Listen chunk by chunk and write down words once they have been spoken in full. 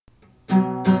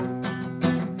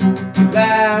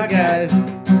loud guys.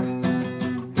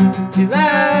 Two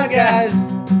loud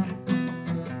guys.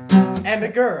 And a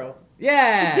girl.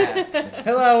 Yeah!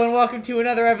 Hello and welcome to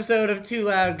another episode of Two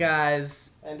Loud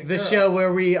Guys, And a the girl. show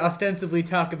where we ostensibly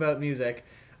talk about music.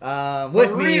 But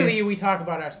With really, we talk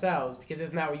about ourselves, because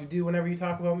isn't that what you do whenever you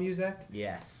talk about music?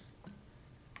 Yes.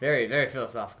 Very, very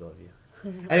philosophical of you. I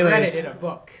read it Anyways, in a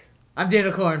book. I'm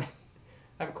Daniel Korn,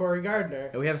 I'm Corey Gardner.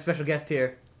 and we have a special guest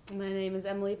here. My name is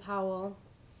Emily Powell,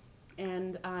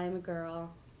 and I'm a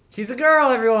girl. She's a girl,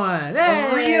 everyone! A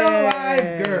Hey! real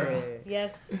live girl.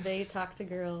 Yes, they talk to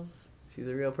girls. She's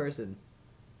a real person.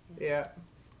 Yeah.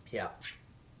 Yeah.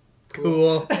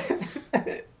 Cool.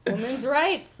 Women's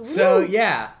rights. Woo! So,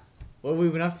 yeah. What have we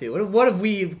been up to? What have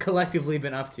we collectively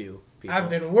been up to, people? I've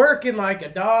been working like a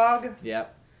dog.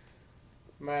 Yep.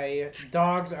 My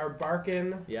dogs are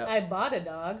barking. Yep. I bought a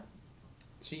dog.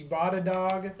 She bought a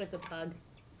dog. It's a pug.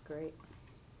 It's great.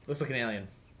 Looks like an alien.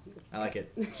 I like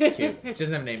it. She's cute. She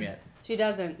doesn't have a name yet. She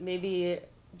doesn't. Maybe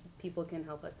people can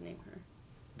help us name her.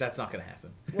 That's not gonna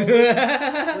happen.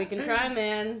 We can try,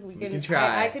 man. We can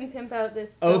try. I can pimp out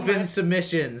this. So Open much.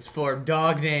 submissions for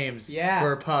dog names Yeah.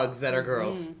 for pugs that are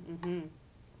girls. Mm-hmm.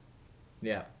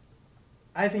 Yeah.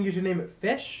 I think you should name it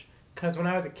Fish, because when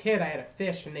I was a kid, I had a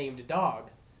fish named Dog.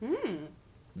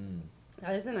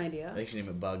 That is an idea. I think you should name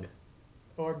it Bug.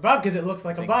 Or Bug, because it looks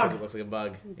like a Because bug. it looks like a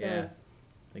bug. It Yeah. does.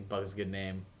 I think Bug's a good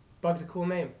name. Bug's a cool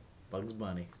name. Bugs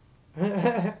Bunny.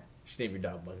 You should name your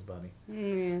dog Bugs Bunny.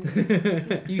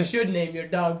 Mm. You should name your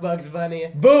dog Bugs Bunny.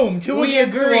 Boom! Two We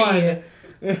against agree. one.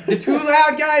 The two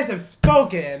loud guys have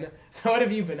spoken. So what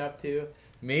have you been up to?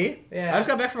 Me? Yeah. I just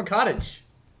got back from a cottage.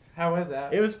 How was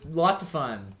that? It was lots of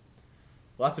fun.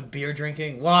 Lots of beer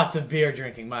drinking. Lots of beer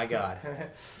drinking. My God.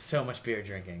 So much beer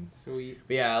drinking. Sweet.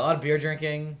 But yeah, a lot of beer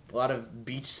drinking, a lot of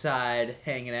beachside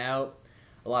hanging out,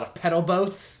 a lot of pedal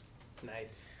boats,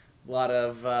 Nice. a lot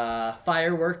of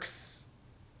fireworks.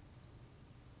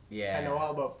 Yeah. I know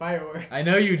all about fireworks. I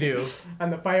know you do. I'm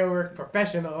the fireworks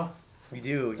professional. You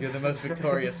do. You're the most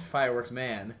victorious fireworks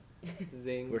man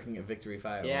Zing. working at Victory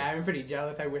Fireworks. Yeah, I'm pretty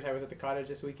jealous. I wish I was at the cottage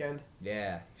this weekend.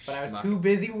 Yeah. But I was schmuck. too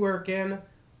busy working,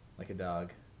 Like a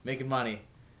dog. Making money.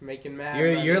 making mad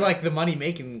You're money. like the money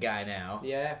making guy now.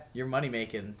 Yeah. You're money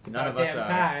making. It's None of about us damn are.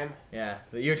 time. Yeah.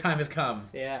 But your time has come.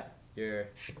 Yeah.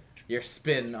 Your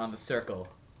spin on the circle.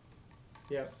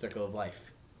 Yep. Circle of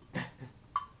life.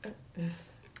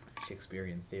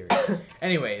 Shakespearean theory.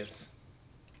 Anyways,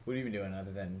 what have you been doing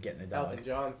other than getting a dog? Elton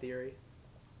John theory.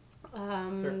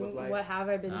 Circle of life. What have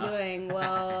I been doing?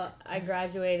 Well, I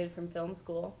graduated from film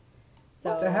school.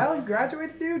 So What the hell? You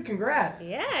graduated, dude? Congrats.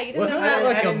 Yeah, you didn't Wasn't know that that.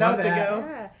 like I a didn't know month that. ago?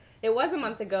 Yeah. It was a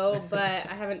month ago, but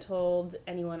I haven't told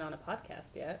anyone on a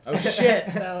podcast yet. Oh shit!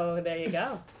 So there you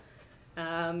go.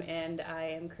 And I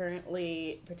am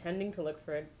currently pretending to look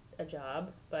for a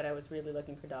job, but I was really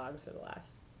looking for dogs for the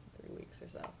last 3 weeks or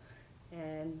so.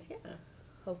 And yeah,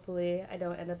 hopefully I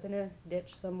don't end up in a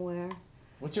ditch somewhere.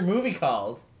 What's your movie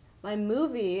called? My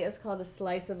movie is called A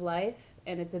Slice of Life,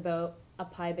 and it's about a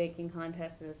pie baking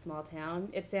contest in a small town.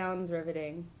 It sounds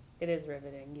riveting. It is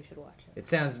riveting. You should watch it. It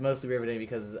sounds mostly riveting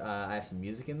because I have some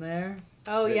music in there.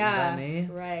 Oh, Written yeah. by me.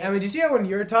 Right. I mean, do you see how when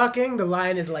you're talking, the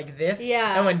line is like this?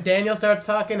 Yeah. And when Daniel starts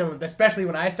talking, and especially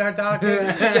when I start talking,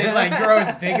 it like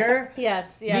grows bigger.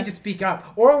 yes, You yes. need to speak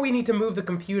up. Or we need to move the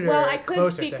computer Well, I could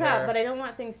closer speak to up, her. but I don't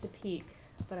want things to peak.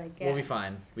 But I guess. We'll be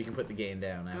fine. We can put the gain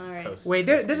down. All right. Wait,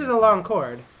 this is a long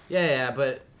cord. Yeah,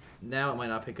 but now it might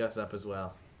not pick us up as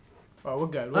well. Oh, we're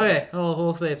good. Okay,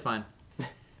 we'll say it's fine.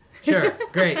 Sure,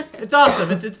 great. It's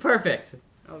awesome. It's perfect.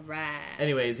 All right.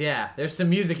 Anyways, yeah, there's some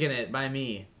music in it by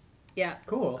me. Yeah.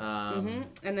 Cool. And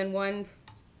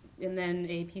then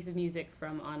a piece of music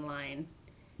from online.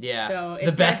 Yeah. So the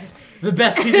it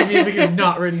best piece of music is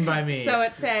not written by me. So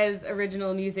it says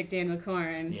original music Daniel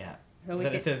Korn. Yeah. So we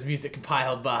Then could, it says music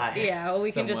compiled by. Yeah, well,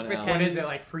 we can just someone else. pretend. What is it,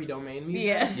 like free domain music?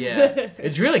 Yes. Yeah.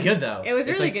 It's really good though. It was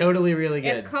It's really like good. totally really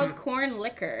good. It's called Corn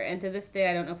Liquor, and to this day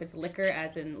I don't know if it's liquor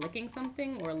as in licking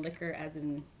something or liquor as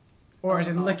in Or is it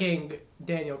alcohol. licking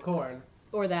Daniel Korn?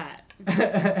 or that.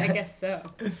 I guess so.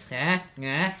 Yeah.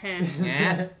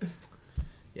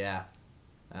 Yeah.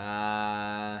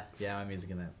 Yeah, my music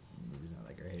in that movie's not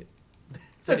that great.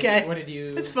 It's okay. What did you?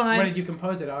 It's fine. What did you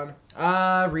compose it on?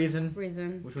 Reason,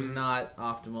 Reason. which was not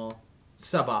optimal,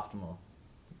 suboptimal.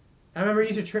 I remember it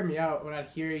used to trip me out when I'd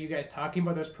hear you guys talking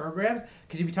about those programs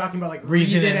because you'd be talking about like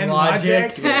Reason and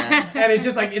logic. Yeah. and it's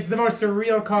just like it's the most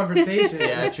surreal conversation.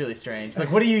 Yeah, it's really strange. It's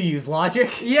like, what do you use?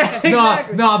 Logic? Yeah,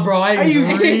 exactly. Nah, bro. I Are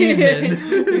use you- reason.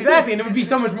 Exactly, and it would be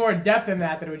so much more in depth than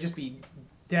that it would just be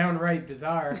downright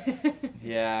bizarre.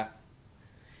 Yeah.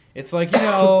 It's like, you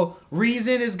know,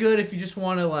 reason is good if you just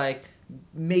want to, like,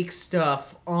 make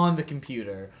stuff on the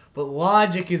computer, but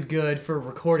Logic is good for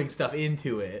recording stuff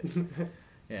into it.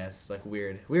 Yeah, it's like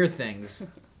weird things.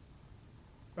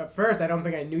 But first, I don't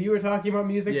think I knew you were talking about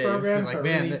music Yeah, it's been programs, like, so it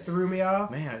man, really threw me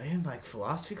off. Man, are they in like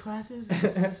philosophy classes?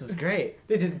 This is great.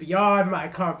 This is beyond my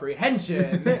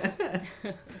comprehension.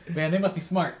 Man, they must be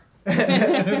smart.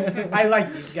 I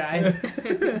like these guys.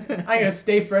 I'm gonna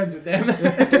stay friends with them.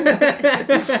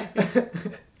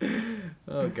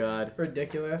 Oh God.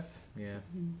 Ridiculous. Yeah.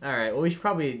 All right. Well, we should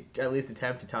probably at least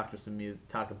attempt to talk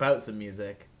about some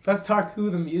music. Let's talk to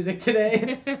the music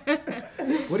today.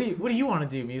 What do you want to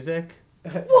do? Music? I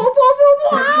just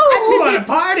want to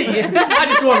party. I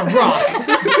just want to rock.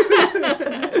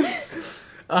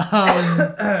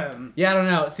 Yeah, I don't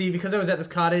know. See, because I was at this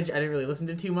cottage, I didn't really listen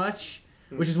to too much,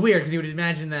 which is weird because you would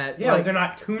imagine that. Yeah, like, they're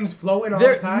not tunes flowing all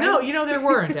the time. No, there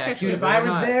weren't actually. Dude, if I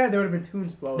was there would have been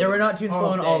tunes flowing. There were not tunes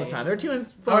flowing all the time. There were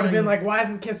tunes flowing. I would have been like, why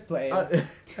isn't Kiss playing?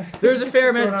 There was a fair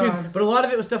amount of What's going tunes, on? but a lot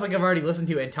of it was stuff like I've already listened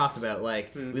to and talked about.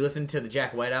 Like we listened to the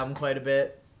Jack White album quite a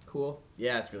bit. Cool.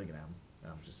 Yeah, it's a really good album. The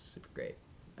album's just super great.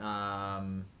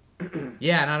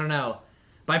 Yeah, and I don't know.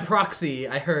 By proxy,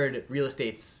 I heard Real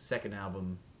Estate's second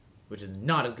album, which is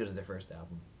not as good as their first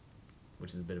album,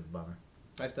 which is a bit of a bummer.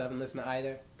 I still haven't listened to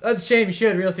either. That's a shame. You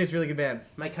should. Real Estate's a really good band.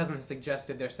 My cousin has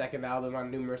suggested their second album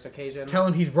on numerous occasions. Tell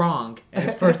him he's wrong, and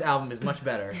his first album is much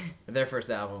better than their first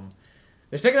album.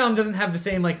 Their second album doesn't have the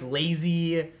same like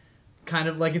lazy kind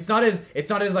of like it's not as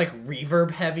like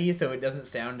reverb heavy, so it doesn't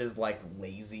sound as like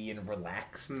lazy and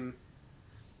relaxed.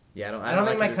 Yeah, I don't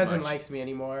think my like it as cousin much. likes me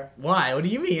anymore. Why? What do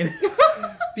you mean?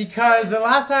 Because the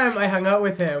last time I hung out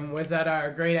with him was at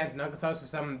our great aunt and uncle's house for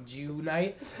some Jew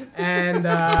night, and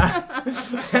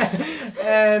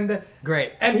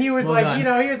Great. and he was Well like,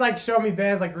 done. he was like showing me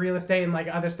bands like Real Estate and like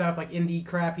other stuff like indie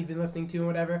crap he'd been listening to and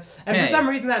whatever. And Hey, for some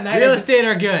reason that night, Real I just, Estate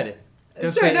are good.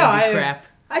 Don't Sure, say no, indie crap.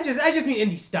 I just mean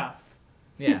indie stuff.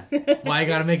 Yeah. Why you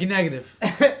gotta make it negative?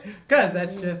 Because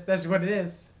that's what it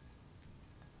is.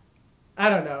 I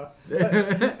don't know.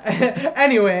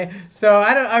 Anyway, so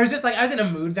I was in a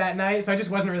mood that night, so I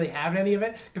just wasn't really having any of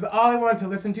it because all I wanted to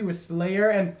listen to was Slayer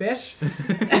and Fish.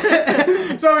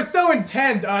 So I was so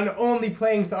intent on only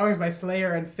playing songs by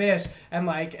Slayer and Fish, and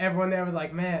like everyone there was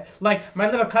like, man, like my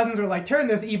little cousins were like, turn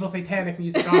this evil satanic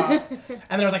music off,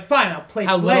 and they was like, fine, I'll play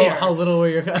Slayer. How little were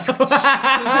your cousins? No,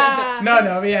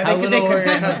 but yeah, How they little were could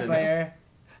your handle cousins? Slayer.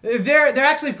 They're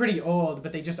actually pretty old,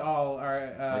 but they just all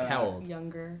are. Like how old?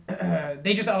 Younger.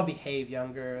 They just all behave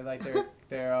younger. Like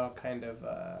they're all kind of.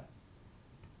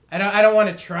 I don't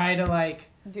want to try to like.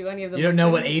 Do any of them? You don't know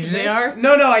what listen age to they this? are?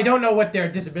 No, I don't know what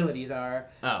their disabilities are.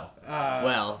 Oh.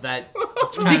 Well, that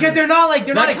Because they're not like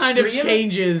they're that not kind of extreme.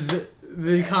 changes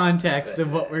the context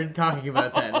of what we're talking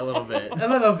about then a little bit. A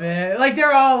little bit. Like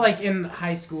they're all like in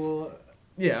high school,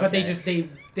 Yeah. but they okay.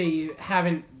 just they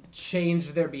haven't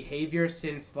changed their behavior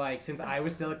since I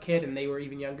was still a kid and they were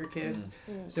even younger kids.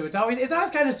 So it's always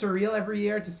kind of surreal every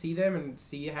year to see them and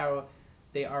see how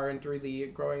they aren't really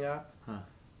growing up.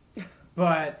 Huh.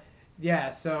 But yeah,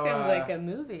 so Sounds like a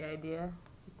movie idea.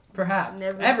 perhaps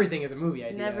Never- everything is a movie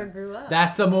idea. Never grew up.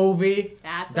 That's a movie.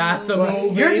 That's a Well,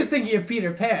 movie. you're just thinking of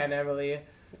Peter Pan, Emily.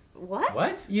 What?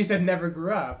 What? You said never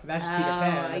grew up. That's just Peter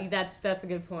Pan. That's a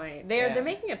good point. Yeah. They're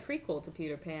making a prequel to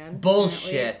Peter Pan.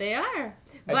 Bullshit. apparently. They are.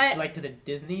 But Like to the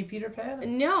Disney Peter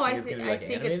Pan? no, I Think it's think gonna be, like,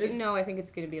 animated? I think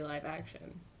it's gonna be live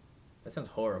action. That sounds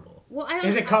horrible. Well, I don't.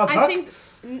 Is it called I Hook?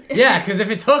 think. Yeah, because if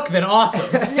it's Hook, then awesome.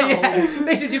 No. Yeah,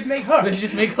 they should just make Hook. Let's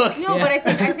just make Hook. No, yeah. but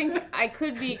I think I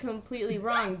could be completely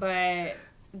wrong, but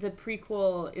the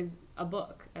prequel is a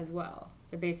book as well.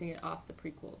 They're basing it off the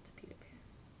prequel to Peter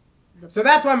Pan. So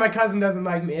that's why my cousin doesn't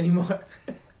like me anymore.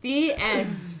 The end.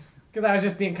 Because I was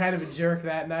just being kind of a jerk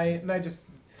that night, and I just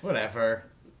Whatever.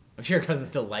 I'm sure your cousin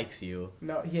still likes you.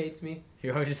 no, he hates me. He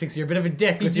always just thinks you're a bit of a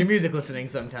dick He with your just- music listening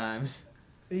sometimes.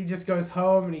 He just goes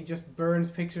home and he just burns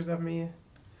pictures of me.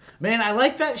 Man, I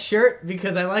like that shirt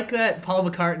because I like that Paul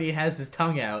McCartney has his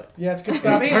tongue out. Yeah, it's good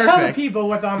stuff. It's Hey, tell the perfect. people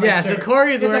what's on my Yeah, shirt. so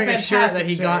Corey is It's wearing a shirt that fantastic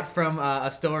he shirt. got from a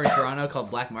store in Toronto called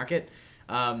Black Market.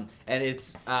 And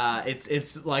it's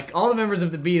like all the members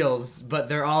of the Beatles, but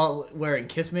they're all wearing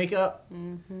Kiss makeup.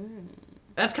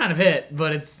 That's kind of it,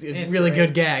 but it's a It's really great.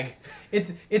 good gag.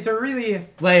 It's a really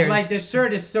Layers. like this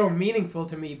shirt is so meaningful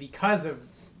to me because of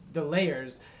the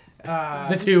layers.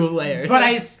 The two layers. But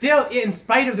I still, in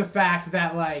spite of the fact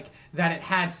that like that it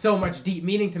had so much deep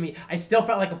meaning to me. I still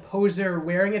felt like a poser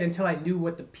wearing it until I knew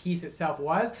what the piece itself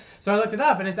was. So I looked it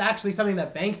up, and it's actually something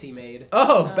that Banksy made.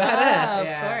 Oh, Oh, badass. of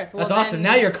Yeah. course. Well, That's then- awesome.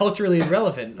 Now you're culturally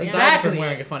relevant, aside Exactly. from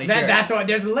wearing a funny shirt. That's why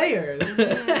there's layers,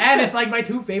 and it's like my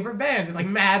 2 favorite bands. It's like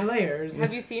mad layers.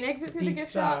 Have you seen Exit to the Deep Gift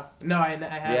stuff. Shop? No, I haven't.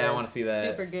 Yeah, I want to see that.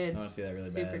 Super good. I want to see that really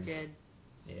Super bad. good.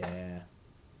 Yeah.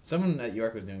 Someone at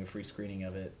York was doing a free screening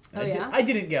of it. Oh, yeah? I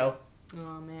didn't go.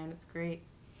 Oh man, it's great.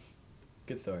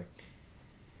 Good story.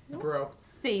 Bro.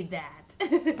 Say that.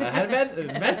 It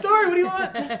was a bad story. What do you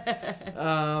want?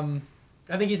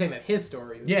 I think he's saying that his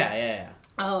story. Yeah.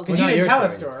 Oh, Because Well, you not didn't your tell a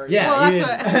story. story. Yeah, well, you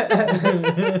that's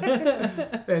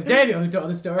what. There's Daniel who told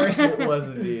the story. It was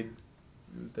indeed.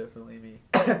 It was definitely me.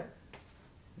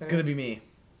 It's gonna be me.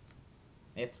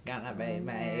 It's gonna be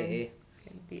me.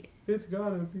 It's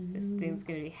gonna be. This thing's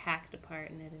gonna be hacked apart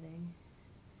in editing.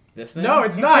 This thing? No,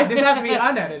 it's not. This has to be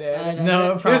unedited.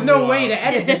 No, it There's no probably way won't. to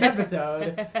edit this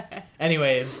episode.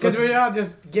 Anyways, Because let's- we're all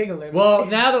just giggling. well,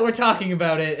 now that we're talking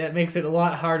about it, it makes it a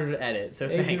lot harder to edit. So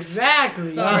thanks.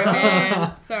 Exactly. Sorry,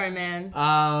 man. Sorry,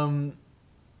 man.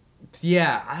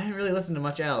 Yeah, I didn't really listen to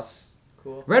much else.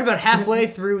 Cool. Read about halfway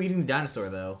through Eating the Dinosaur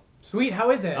though. Sweet.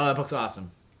 How is it? Oh, that book's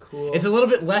awesome. Cool. It's a little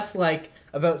bit less like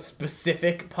about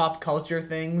specific pop culture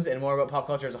things and more about pop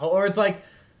culture as a whole. Or it's like,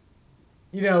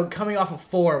 you know, coming off of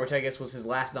 4, which I guess was his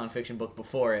last nonfiction book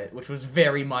before it, which was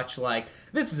very much like,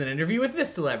 this is an interview with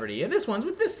this celebrity, and this one's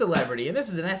with this celebrity, and this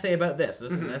is an essay about this,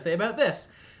 this is an essay about this.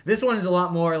 This one is a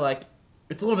lot more like,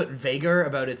 it's a little bit vaguer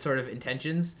about its sort of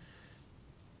intentions.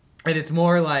 And it's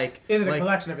more like... Is it a like,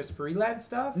 collection of his freelance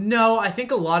stuff? no, I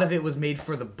think a lot of it was made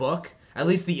for the book. At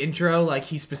least the intro, like,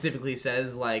 he specifically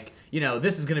says, like, you know,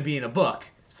 this is going to be in a book,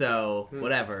 so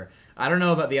whatever. I don't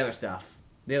know about the other stuff.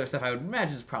 The other stuff I would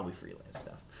imagine is probably freelance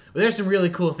stuff. But there's some really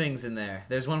cool things in there.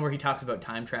 There's one where he talks about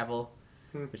time travel,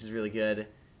 which is really good.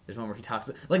 There's one where he talks...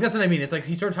 Like, that's what I mean. It's like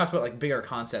he sort of talks about, like, bigger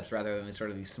concepts rather than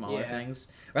sort of these smaller things.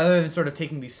 Rather than sort of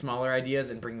taking these smaller ideas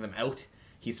and bringing them out,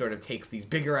 he sort of takes these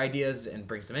bigger ideas and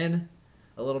brings them in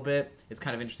a little bit. It's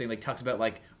kind of interesting. Like, talks about,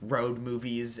 like, road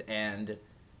movies and...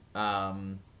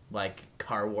 like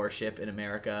car warship in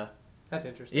America. That's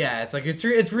interesting. Yeah, it's like it's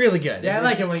really good. Yeah, I It's-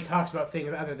 like it's- it when he talks about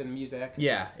things other than music.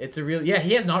 Yeah, it's a real. Yeah,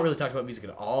 he has not really talked about music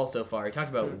at all so far. He talked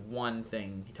about one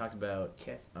thing. He talked about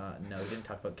Kiss. no, he didn't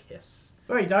talk about Kiss.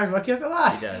 Oh, he talks about Kiss a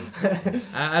lot. He does.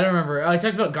 I don't remember. He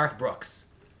talks about Garth Brooks.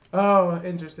 Oh,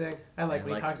 interesting. I like and,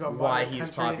 when he talks about why modern he's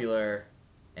country. popular,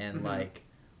 and like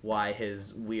why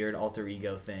his weird alter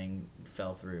ego thing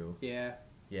fell through. Yeah.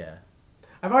 Yeah,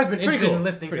 I've always been Pretty interested cool. in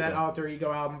listening It's to pretty that cool. Alter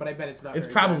Ego album, but I bet it's not it's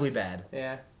very probably good. bad.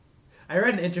 Yeah. I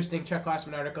read an interesting Chuck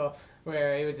Klossman article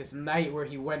where it was this night where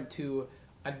he went to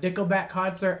a Nickelback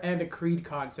concert and a Creed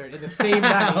concert in the same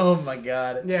night. Oh my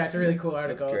god. Yeah, it's a really cool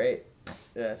That's article. great.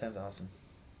 Yeah, that sounds awesome.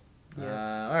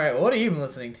 Yeah. All right, well, what have you been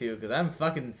listening to? Because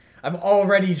I'm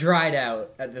already dried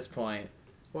out at this point.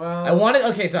 Well, I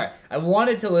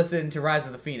wanted to listen to Rise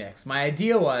of the Phoenix. My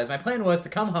plan was to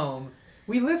come home.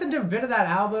 we listened to a bit of that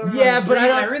album. Yeah, on but stream, I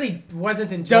and don't- really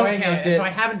wasn't enjoying count it, it. so I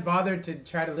haven't bothered to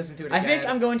try to listen to it I again. think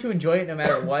I'm going to enjoy it no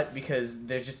matter what because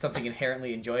there's just something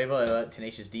inherently enjoyable about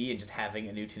Tenacious D and just having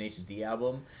a new Tenacious D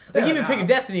album. Like Yeah, even Pick no. of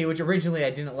Destiny, which originally I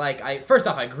didn't like. First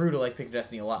off, I grew to like Pick of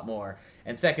Destiny a lot more,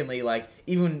 and secondly, like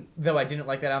even though I didn't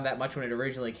like that album that much when it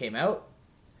originally came out,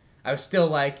 I was still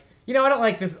like, you know, I don't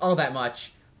like this all that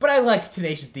much. But I like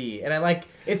Tenacious D, and I like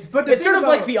it's But the it's thing sort of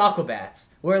about- like the Aquabats,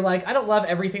 where like I don't love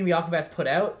everything the Aquabats put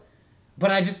out,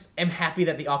 but I just am happy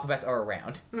that the Aquabats are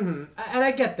around. And I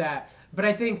get that, but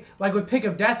I think like with Pick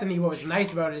of Destiny, what was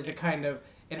nice about it is it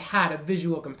had a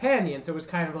visual companion, so it was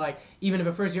kind of like even if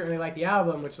at first you didn't really like the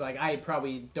album, which like I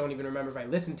probably don't even remember if I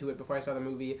listened to it before I saw the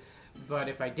movie, but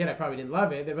if I did, I probably didn't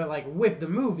love it. But like with the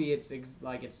movie, it's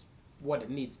what it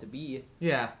needs to be.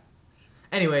 Yeah.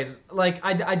 Anyways, like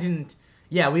I didn't.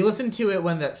 Yeah, we listened to it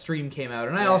when that stream came out,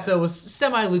 and I Yeah. also was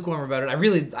semi lukewarm about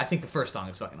it. I think the first song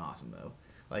is fucking awesome though.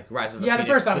 Like Rise of the Yeah, the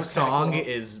Phoenix, first song the was kinda song cool.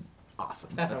 is awesome.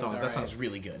 That That song's alright. song's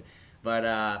really good.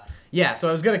 But yeah, so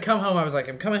I was gonna come home. I was like,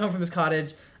 I'm coming home from this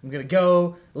cottage. I'm gonna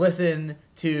go listen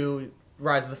to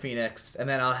Rise of the Phoenix, and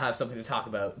then I'll have something to talk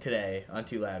about today on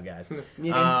Too Loud Guys. You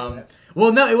didn't do it.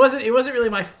 Well, no, it wasn't really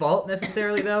my fault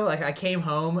necessarily though. Like I came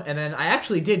home and then I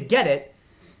actually did get it,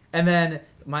 and then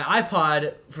my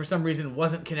iPod for some reason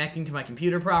wasn't connecting to my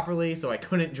computer properly, so I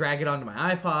couldn't drag it onto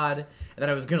my iPod. And then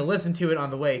I was gonna listen to it on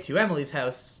the way to Emily's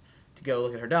house to go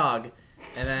look at her dog,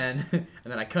 and then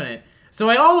and then I couldn't. So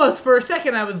I almost, for a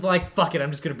second, I was like, fuck it,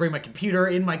 I'm just going to bring my computer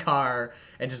in my car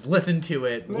and just listen to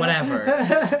it, whatever.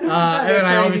 And then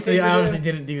I obviously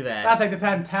didn't do that. That's like the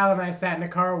time Tal and I sat in a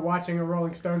car watching a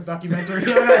Rolling Stones documentary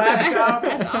on a laptop.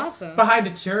 That's awesome. Behind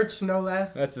a church, no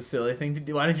less. That's a silly thing to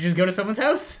do. Why don't you just go to someone's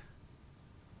house?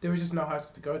 There was just no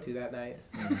house to go to that night.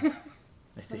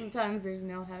 I see. Sometimes there's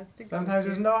no house to go Sometimes to.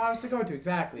 there's no house to go to,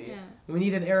 exactly. Yeah. We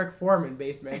need an Eric Foreman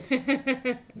basement,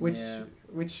 which Yeah.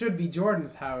 which should be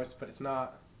Jordan's house, but it's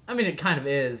not. I mean, it kind of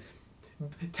is.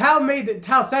 Tal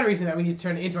said recently that we need to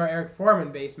turn it into our Eric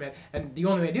Foreman basement, and the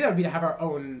only way to do that would be to have our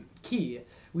own key.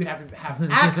 We'd have to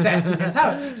have access to his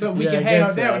house so we Yeah, can I hang guess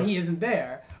out there so. when he isn't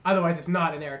there. Otherwise, it's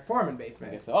not an Eric Foreman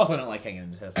basement. So also, I don't like hanging in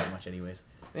his house that much, anyways.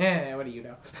 What do you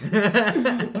know?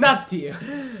 Nuts to you.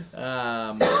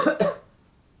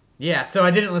 Yeah, so I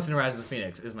didn't listen to Rise of the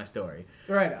Phoenix, is my story.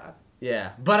 Right on.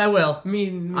 Yeah, but I will. Me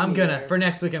I'm gonna. neither. For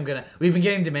next week, I'm gonna. We've been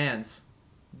getting demands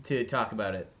to talk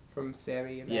about it. From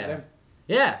Sammy and Yeah. Adam.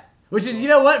 Yeah. Which is, you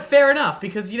know what? Fair enough,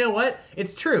 because you know what?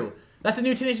 It's true. That's a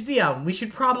new Tenacious D album. We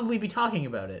should probably be talking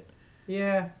about it.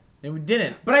 Yeah. And we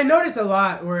didn't. But I noticed a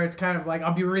lot where it's kind of like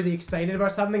I'll be really excited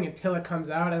about something until it comes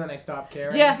out and then I stop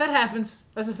caring. Yeah, that happens.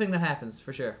 That's a thing that happens,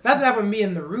 for sure. That's what happened with me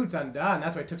and The Roots Undone.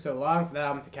 That's why it took so long for that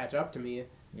album to catch up to me.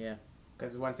 Yeah.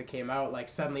 Because once it came out, like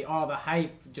suddenly all the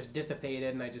hype just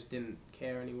dissipated and I just didn't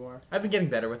care anymore. I've been getting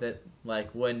better with it. Like,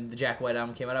 when the Jack White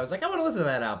album came out, I was like, I want to listen to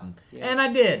that album. Yeah. And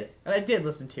I did. And I did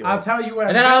listen to it. I'll tell you what.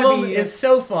 And I'm that gonna album be- is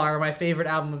so far my favorite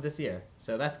album of this year.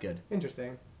 So that's good.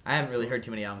 interesting. I haven't really heard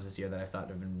too many albums this year that I thought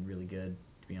have been really good,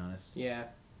 to be honest. Yeah.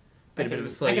 Been a bit of a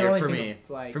slow I can year only for think me. of,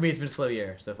 like, For me, it's been a slow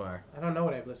year so far. I don't know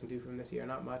what I've listened to from this year.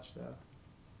 Not much though.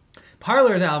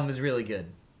 Parlor's album is really good.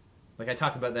 Like, I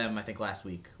talked about them, I think, last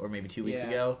week, or maybe 2 weeks Yeah.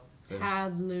 ago. So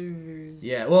Paddlers.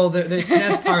 yeah, well, it's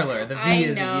pronounced Parlor. The V I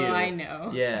is know, a U. I know.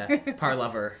 Yeah,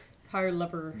 Parlover.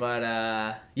 Parlover. But,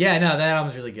 yeah, no, that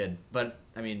album's really good. But,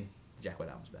 I mean, the Jack White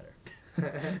album's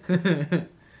better.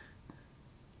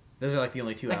 Those are, like, the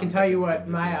only two I albums. can tell you think what of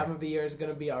this my year. album of the year is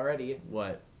gonna be already.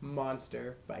 What?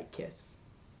 Monster by Kiss.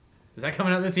 Is that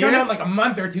coming out this It's year? coming out in like a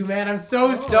month or two, man. I'm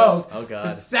so stoked. Oh, The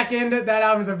God. second that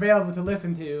album's available to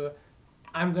listen to,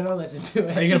 I'm gonna listen to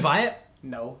it. Are you going to buy it?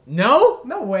 No. No?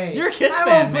 No way. You're a Kiss I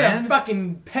fan, won't put man. a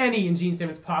fucking penny in Gene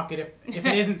Simmons' pocket if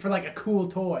it isn't for like a cool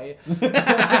toy.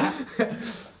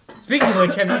 Speaking of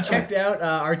which, have you checked out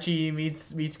Archie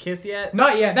meets Kiss yet?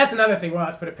 Not yet. That's another thing. Well,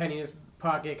 let's put a penny in his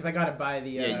pocket because I gotta buy the.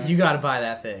 Yeah, you gotta buy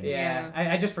that thing. Yeah,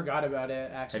 Yeah. I just forgot about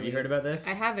it. Actually. Have you heard about this?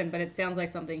 I haven't, but it sounds like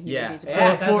something he would Yeah, need to Yeah,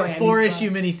 buy. it sounds like I need to four buy. issue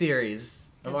miniseries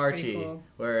of That's Archie, pretty cool.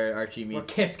 where Archie Where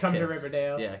meets Kiss come to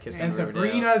Riverdale. Yeah, Kiss And come to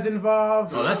Riverdale. Sabrina's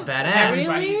involved. Oh, that's badass.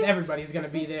 Really? Everybody's gonna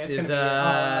be there. It's Is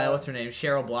gonna be what's her name?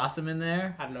 Cheryl Blossom in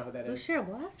there? I don't know who that Who's is. Cheryl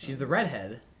Blossom? She's the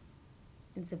redhead.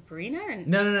 And Sabrina? And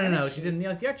No. She's in the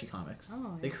Archie comics.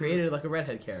 Oh, They yeah. created like a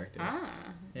redhead character. Ah.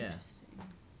 Yeah. Interesting.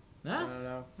 I Huh? don't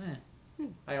know. Eh.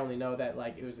 I only know that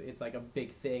like it's like a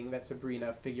big thing that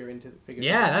Sabrina figures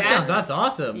Yeah, that's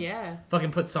awesome. Yeah. Fucking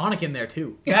put Sonic in there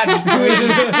too. That'd be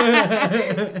sweet.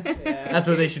 Yeah. That's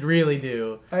what they should really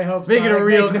do. I hope Make it a Sonic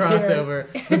real makes an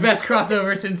crossover. The best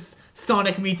crossover since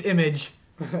Sonic meets Image,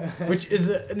 appearance. which is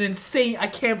an insane. I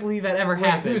can't believe that ever Wait,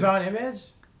 happened. who's on Image?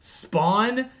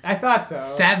 Spawn, I thought so.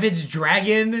 Savage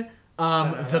Dragon, know the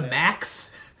what it is.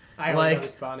 Max. I don't like- know who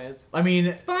Spawn is. I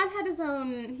mean, Spawn had his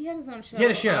own. He had his own show. He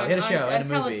had a show, and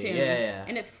a on movie. Teletoon, Yeah.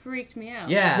 And it freaked me out.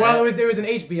 yeah. Well, it was an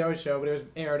HBO show, but it was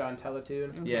aired on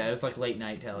Teletoon. Yeah, it was like late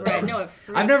night television. Right. No, it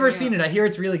freaked I've never me seen out. it. I hear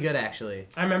it's really good, actually.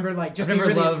 I remember like just I've being never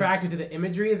really loved- attracted to the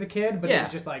imagery as a kid, but it Yeah.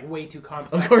 was just like way too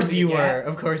complex. Of course for me you to were. get.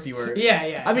 Of course you were.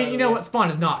 Yeah. I mean, you know totally. what? Spawn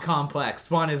is not complex.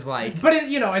 Spawn is like, But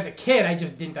it, as a kid, I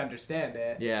just didn't understand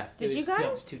it. yeah. Did It you was still guys?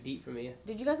 just too deep for me.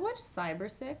 Did you guys watch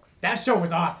Cyber 6? That show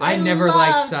was awesome. I never love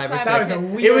liked Cyber Cyber that was Sex. a Six.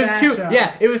 weird It was ass too, show.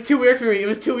 yeah. It was too weird for me. It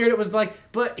was too weird. It was like,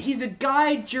 but he's a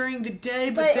guy during the day,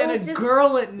 but But then it a was just-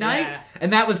 girl at night, Yeah.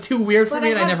 and that was too weird for But me,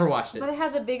 I and I had- never watched it. But I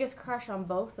had the biggest crush on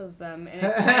both of them, and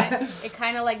it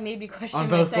kind of like made me question On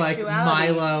my both like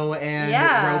sexuality. Milo and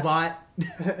Yeah. Robot.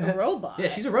 A robot. Yeah,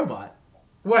 she's a robot.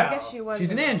 well, I guess she was.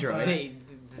 She's an android. They,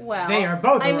 they are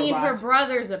both. I mean, her robots.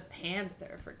 brother's a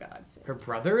panther, for God's sake. Her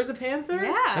brother is a panther?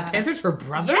 Yeah. The panther's her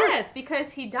brother? Yes,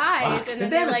 because he dies, Fuck. and then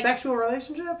Did they have they're a like, sexual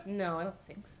relationship? no, I don't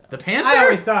think so. The panther? I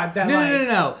always thought that.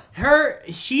 No.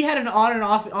 She had an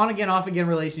on again, off again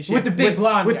relationship With the big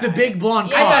blonde with the guy. big blonde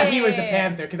Yeah. I cock. thought he was the Yeah.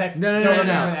 Panther because I No. don't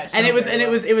remember that. And show it was very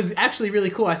well. it was actually really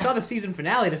cool. I saw the season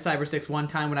finale to Cyber 6 one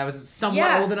time when I was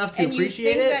somewhat old enough to and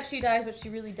appreciate you think it. that she dies, but she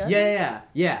really doesn't.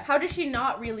 Yeah. How does she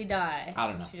not really die? I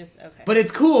don't know. She just okay. But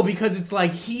it's cool because it's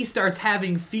like he starts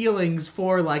having feelings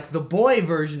for like the boy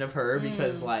version of her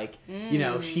because like you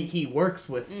know he works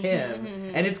with him,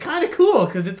 and it's kind of cool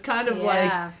because it's kind of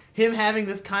like him having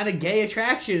this kind of gay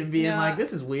attraction and being like,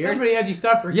 this is weird. That's pretty edgy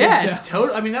stuff for a kid's yeah, show. it's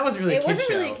total. I mean, that wasn't really a kid's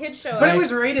show. It wasn't really a kid's show. But it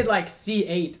was rated like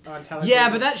C8 on television. Yeah,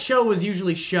 but that show was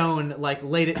usually shown like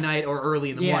late at night or early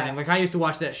in the morning. Like I used to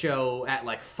watch that show at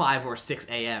like 5 or 6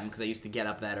 a.m. because I used to get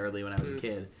up that early when I was a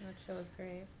kid. That show was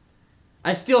great.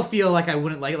 I still feel like I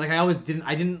wouldn't like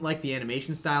I didn't like the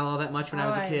animation style all that much when I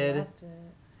was a kid. I loved it.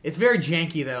 It's very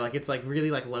janky though, like it's like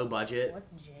really like low budget. What's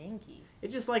janky?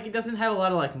 It just like it doesn't have a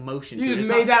lot of like motion. You to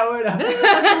just it. made that word up. No,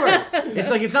 that's the word. It's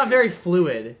like it's not very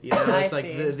fluid. You know, I it's like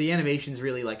see. the animation's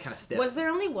really like kind of stiff. Was there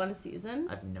only one season?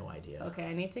 I have no idea. Okay,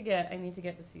 I need to get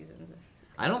the seasons.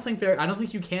 I don't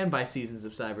think you can buy seasons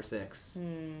of Cyber 6.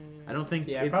 I don't think.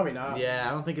 Yeah, probably not. Yeah,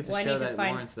 I don't think it's a Well, I show need to that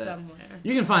find warrants it that. somewhere.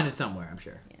 You can find it somewhere, I'm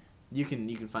sure. Yeah. You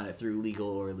can find it through legal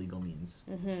or illegal means.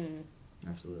 Mm-hmm.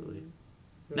 Absolutely.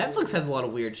 Netflix has a lot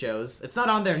of weird shows. It's not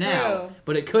on there True. now,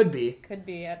 but it could be. Could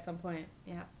be at some point.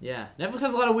 Yeah. Yeah, Netflix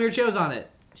has a lot of weird shows on it.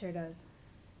 Sure does.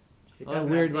 It A lot of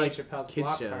doesn't weird have like Dave Chappelle's kids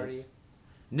Block shows. Party.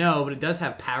 No, but it does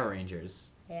have Power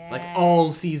Rangers. Yeah. Like all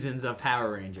seasons of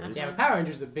Power Rangers. Yeah, but Power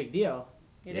Rangers is a big deal.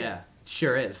 It yeah, is.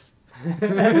 sure is.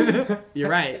 You're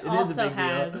right. It It is a also big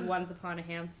has deal. Once Upon a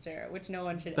Hamster, which no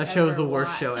one should That ever show's the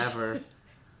worst watch. show ever.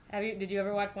 Did you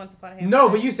ever watch Once Upon a Hamster? No,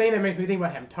 but you saying that makes me think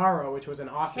about Hamtaro, which was an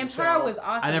awesome show. Hamtaro was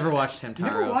awesome. I never watched Hamtaro. You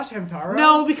never watched Hamtaro?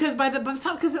 No, because by the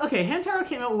time Hamtaro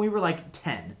came out when we were like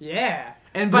 10. Yeah.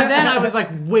 And by then I was like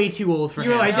way too old for You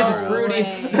were like, this is Hamtaro. fruity.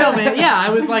 way. No man, yeah, I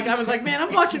was like, man,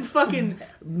 I'm watching fucking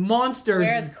monsters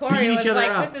Whereas Corey beat was each other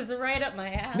like, up. this is right up my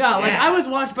ass. No, like Yeah. I was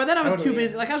watching. By then I was Totally. too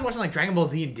busy. Like I was watching like Dragon Ball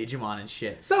Z and Digimon and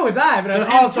shit. So was I, but So I was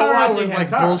also Hamtaro watching was, like,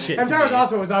 Hamtaro. bullshit to Hamtaro me.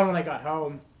 also was on when I got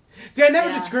home. See, I never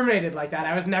Yeah. discriminated like that.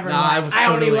 I was never No, like, I was I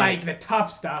only totally- like the tough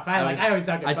stuff. I always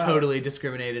dug it I both. totally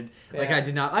discriminated. Like Yeah. I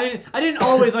did not. I didn't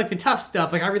always like the tough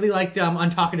stuff. Like I really liked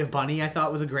Untalkative Bunny. I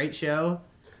thought was a great show.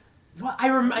 What? I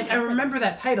remember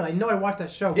that title. I know I watched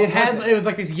that show. What It was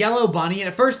like this yellow bunny, and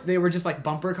at first they were just like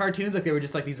bumper cartoons, like they were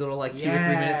just like these little like 2 or 3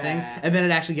 minute things, and then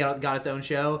it actually got its own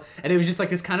show, and it was just like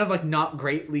this kind of like not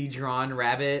greatly drawn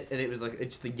rabbit, and it was like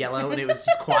it's just the yellow, and it was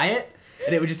just quiet,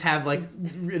 and it would just have like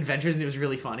adventures, and it was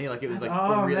really funny, like it was like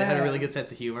Oh, it had a man. really good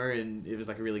sense of humor, and it was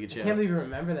like a really good I show. can't believe you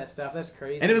remember that stuff. That's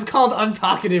crazy. And it was called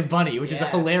Untalkative Bunny, which is a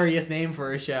Yeah. hilarious name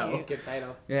for a It's show. a good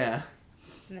title. Yeah.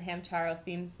 In the Hamtaro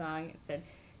theme song, it said,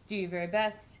 "Do your very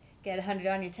best, get 100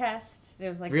 on your test." It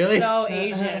was like Really? so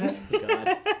Asian. Oh,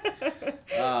 God.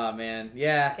 Oh man,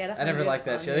 yeah. Get I never 100 liked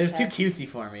that on show. your It was too test. cutesy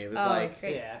for me. It was Oh, like, it's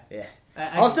great. Yeah. yeah.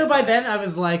 I Also, can by see then I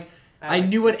was like, I like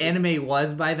knew what it. anime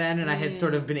was by then, and I had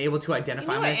sort of been able to You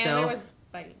identify know what myself. anime was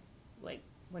by, like,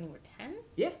 when you were 10?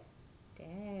 Yeah.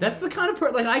 Dang. That's the kind of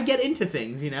like I get into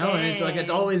things, you know, and it's like it's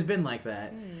Dang. always been like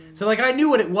that. So like I knew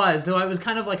what it was, so I was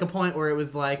kind of like a point where it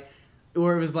was like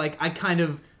I kind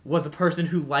of was a person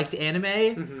who liked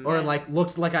anime or like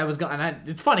looked like I was going. And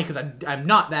it's funny because I'm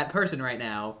not that person right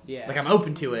now. Yeah. Like I'm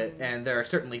open to it, and there are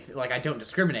certainly like I don't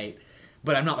discriminate,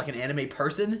 but I'm not like an anime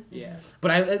person. Yeah.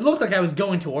 But it looked like I was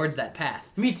going towards that path.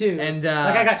 Me too. And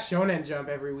like I got Shonen Jump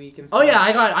every week and stuff. Oh yeah,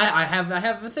 I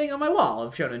have a thing on my wall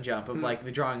of Shonen Jump of like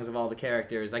the drawings of all the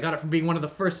characters. I got it from being one of the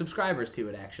first subscribers to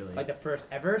it actually. Like the first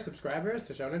ever subscribers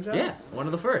to Shonen Jump. Yeah, one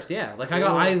of the first. Yeah, like Cool.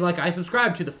 I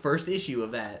subscribed to the first issue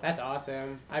of that. That's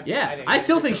awesome. Yeah, I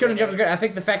still think Shonen Jump is great. I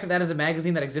think the fact that that is a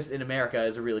magazine that exists in America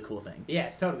is a really cool thing. Yeah,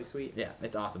 it's totally sweet. Yeah,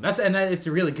 it's awesome. It's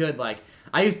a really good like.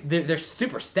 They're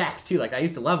super stacked too. Like I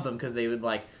used to love them because they would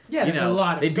like. Yeah, you there's know, a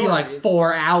lot of they'd be like stories.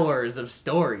 4 hours of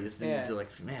stories. And Yeah. you're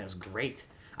like, man, it was great.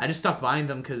 I just stopped buying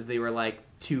them because they were like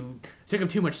took up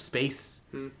too much space,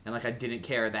 and like I didn't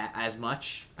care that as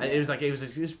much. It was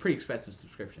a pretty expensive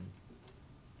subscription.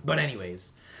 But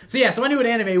anyways, so I knew what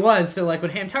anime was. So like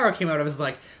when Hamtaro came out, I was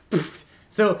like, poof.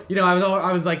 So you know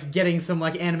I was like getting some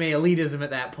like anime elitism at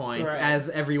that point, Right. as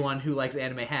everyone who likes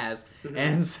anime has,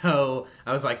 and so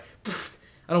I was like, poof,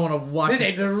 I don't want to watch This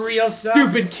ain't the real stuff.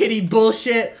 stupid kitty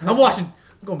bullshit. I'm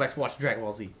going back to watch Dragon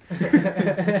Ball Z.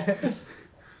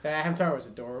 Hamtaro was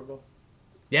adorable.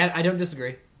 Yeah, I don't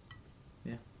disagree.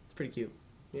 Yeah, it's pretty cute.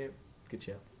 Yeah. Good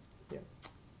show. Yeah.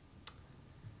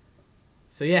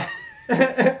 So yeah,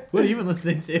 what have you been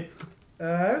listening to?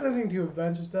 I was listening to a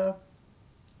bunch of stuff.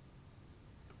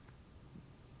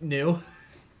 New.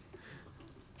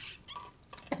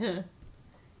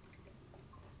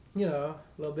 You know,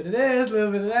 a little bit of this, a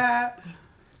little bit of that.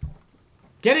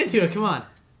 Get into it. Come on.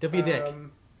 Don't be a dick.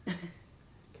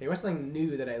 Okay, what's something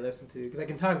new that I listened to? Because I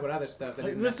can talk about other stuff that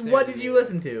isn't What necessarily did you new.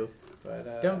 listen to? But,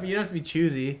 You don't have to be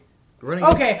choosy.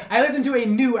 Okay, I listened to a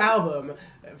new album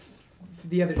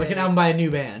the other day. Like an album by a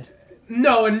new band.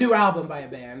 No, a new album by a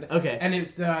band. Okay. And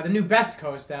it's the new Best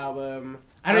Coast album.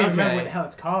 I don't even remember Okay. what the hell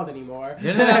it's called anymore.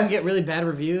 Didn't that album get really bad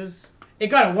reviews? It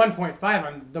got a 1.5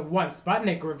 on the one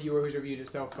Sputnik reviewer who's reviewed it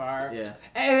so far. Yeah.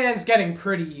 And it's getting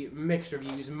pretty mixed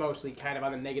reviews, mostly kind of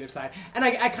on the negative side. And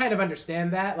I kind of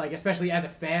understand that, like, especially as a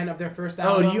fan of their first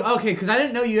album. Okay, because I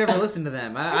didn't know you ever listened to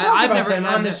them. talked I've about never them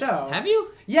on the show. Have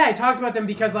you? Yeah, I talked about them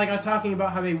because, like, I was talking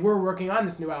about how they were working on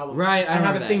this new album. Right, I And how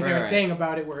remember the that. things they were Right. saying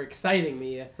about it were exciting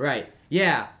me. Right.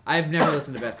 Yeah, I've never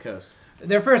listened to Best Coast.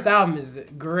 Their first album is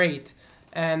great.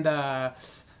 And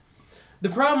the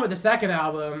problem with the second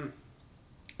album,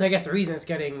 I guess the reason it's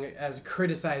getting as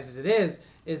criticized as it is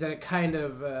that it kind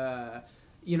of,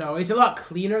 it's a lot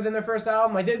cleaner than their first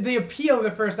album. Like, the appeal of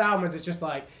the first album is it's just,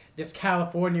 like, this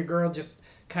California girl just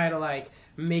kind of, like,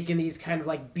 making these kind of,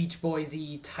 like, Beach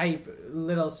Boys-y type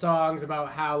little songs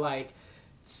about how, like,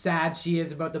 sad she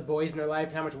is about the boys in her life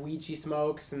and how much weed she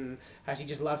smokes and how she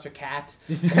just loves her cat.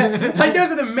 Like,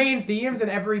 those are the main themes in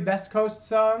every Best Coast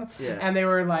song. Yeah. And they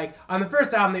were, like, on the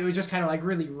first album, they were just kind of, like,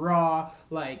 really raw,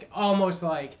 like, almost,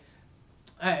 like,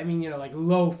 like,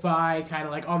 lo-fi, kind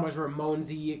of, like, almost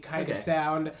Ramones-y kind of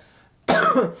sound.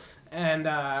 And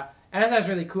that's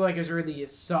really cool. Like, it was a really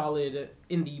solid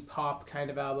indie pop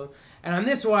kind of album. And on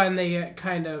this one, they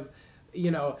kind of,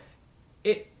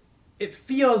 it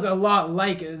feels a lot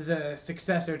like the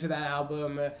successor to that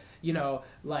album.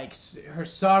 Like, her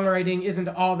songwriting isn't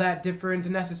all that different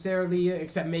necessarily,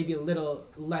 except maybe a little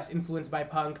less influenced by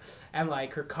punk, and,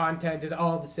 like, her content is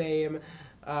all the same.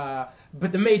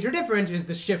 But the major difference is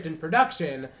the shift in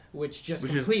production, which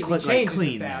completely changes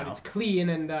the sound. Now. It's clean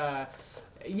and,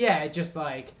 it just,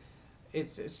 like,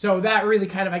 so that really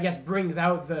kind of, I guess, brings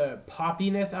out the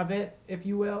poppiness of it, if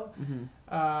you will.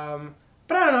 Mm-hmm.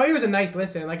 But I don't know. It was a nice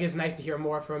listen. Like, it's nice to hear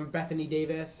more from Bethany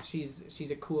Davis.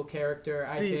 She's a cool character.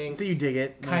 I think. So you dig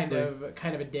it? Kind of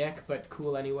a dick, but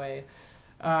cool anyway.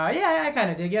 I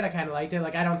kind of dig it. I kind of liked it.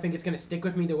 Like, I don't think it's gonna stick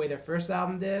with me the way their first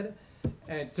album did,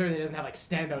 and it certainly doesn't have, like,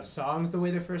 standout songs the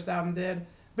way their first album did.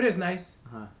 But it's nice.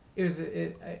 Uh-huh.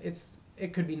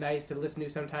 It could be nice to listen to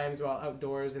sometimes while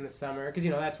outdoors in the summer, because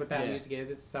that's what that music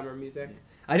is. It's summer music. Yeah.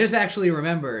 I just actually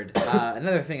remembered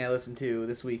another thing I listened to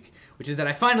this week, which is that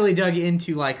I finally dug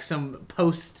into, like, some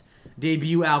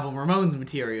post-debut album Ramones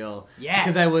material. Yes.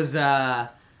 Because I was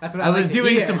That's what I was like to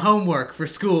doing hear. some homework for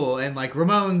school, and, like,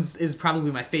 Ramones is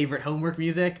probably my favorite homework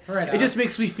music. Right It on. just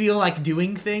makes me feel like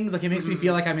doing things. Like, it makes me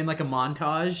feel like I'm in, like, a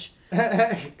montage.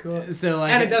 Cool. So,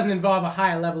 like, And it doesn't involve a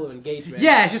high level of engagement.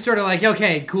 yeah, it's just sort of like,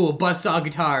 okay, cool, buzzsaw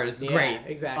guitars, Yeah, great,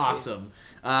 exactly. awesome.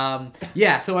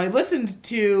 So I listened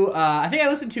to, I think I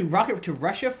listened to Rocket to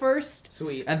Russia first,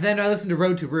 Sweet. and then I listened to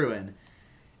Road to Ruin.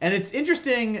 And it's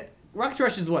interesting, Rocket to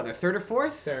Russia is what, their third or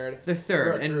fourth? Third. The third.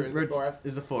 Road to Ruin's the fourth.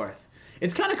 Is the fourth.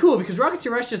 It's kind of cool because Rocket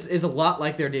to Russia is a lot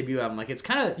like their debut album. Like, it's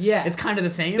kind of the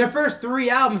same. Their first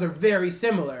three albums are very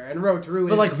similar, and Road to Ruin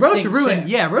But, like, is Road to distinct Ruin,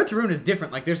 shift. Road to Ruin is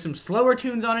different. Like, there's some slower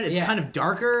tunes on it. It's kind of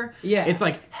darker. Yeah. It's,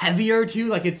 like, heavier, too.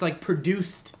 Like, it's, like,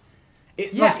 produced.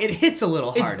 Yeah. Like, it hits a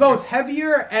little harder. It's both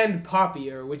heavier and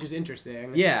poppier, which is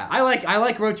interesting. Yeah, I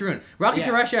like Road to Ruin. Rocket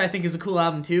to Yeah. Russia, I think, is a cool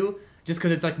album, too. Just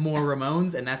because it's, like, more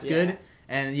Ramones, and that's good.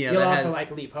 And, You'll that also has... like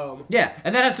Leap Home. Yeah,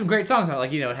 and that has some great songs on it.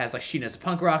 Like, it has, like, Sheena's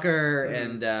Punk Rocker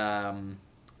and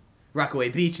Rockaway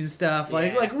Beach and stuff.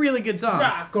 Yeah. Like really good songs.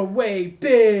 Rockaway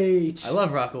Beach! I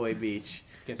love Rockaway Beach.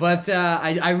 good But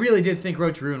I really did think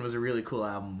Road to Ruin was a really cool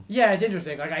album. Yeah, it's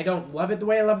interesting. Like, I don't love it the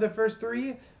way I love the first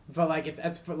three, but, like, it's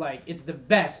the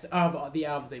best of the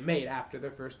albums they made after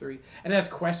the first three. And that's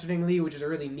Questioningly, which is a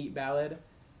really neat ballad.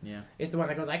 Yeah. It's the one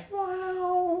that goes like,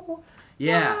 wow.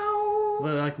 Yeah. Wow,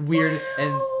 Like, weird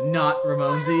and not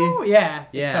Ramonesy. Yeah.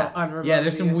 Yeah. It's so un-Ramonesy. Yeah,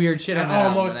 there's some weird shit on And that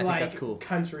album, almost and I think like that's cool.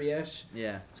 country-ish.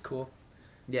 Yeah. It's cool.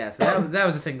 Yeah, so that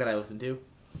was a thing that I listened to.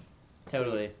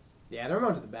 Totally. Yeah, the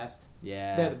Ramones are the best.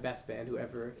 Yeah. They're the best band who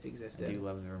ever I existed. do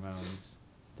love the Ramones.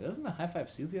 Did I listen to High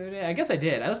Five Soup the other day? I guess I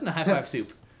did. I listened to High Five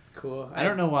Soup. Cool. I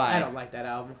don't know why. I don't like that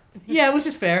album. Yeah, which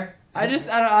is fair. I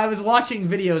was watching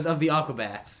videos of the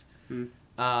Aquabats.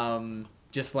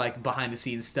 Just like behind the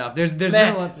scenes stuff. There's been a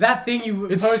Man, lot. that thing you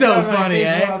It's posted so on my funny,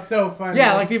 Facebook eh? was so funny.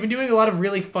 Yeah, like they've been doing a lot of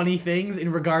really funny things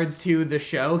in regards to the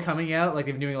show coming out. Like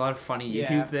they've been doing a lot of funny YouTube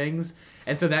Yeah. things.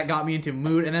 And so that got me into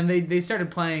mood. And then they started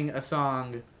playing a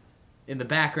song in the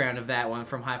background of that one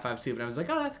from High Five Soup. And I was like,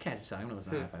 oh, that's a catchy song. I'm going to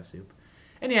listen to High Five Soup.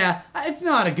 And yeah, it's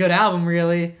not a good album,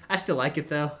 really. I still like it,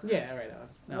 though. Yeah, right on.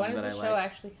 It's an When album is the that I show like.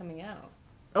 actually coming out?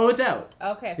 Oh, it's out.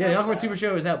 Okay. Yeah, the Awkward so. Super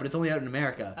Show is out, but it's only out in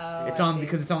America. Oh, it's I on see.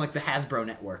 because it's on like the Hasbro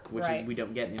network, which is we Right.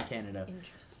 don't get in Canada.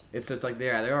 Interesting. It's like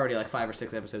they're already like 5 or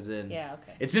 6 episodes in. Yeah,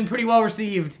 okay. It's been pretty well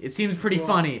received. It seems pretty Cool.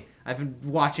 funny. I've been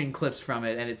watching clips from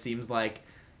it, and it seems like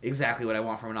exactly what I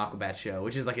want from an Aquabat show,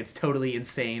 which is like it's totally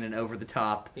insane and over the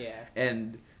top Yeah.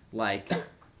 and like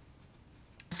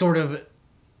sort of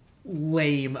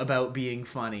lame about being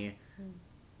funny.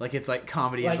 Like it's like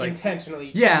comedy Like is like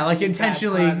intentionally. yeah, like cheesy, bad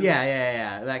intentionally puns.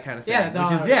 yeah, that kind of thing. Yeah, that's all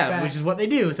which I is respect. which is what they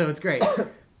do, so it's great.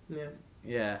 Yeah.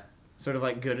 Yeah. Sort of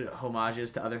like good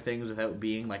homages to other things without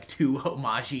being like too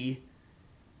homage-y.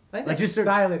 Like Like, just just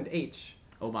silent H.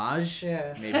 Homage?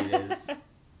 Yeah. Maybe it is.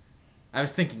 I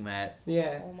was thinking that.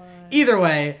 Yeah. Oh my. Either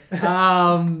way,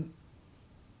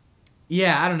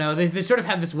 yeah, I don't know. They sort of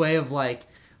have this way of like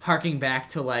harking back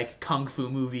to like kung fu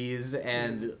movies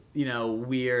and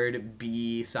weird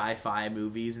B sci-fi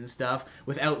movies and stuff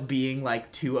without being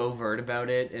like too overt about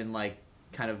it and like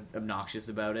kind of obnoxious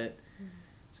about it.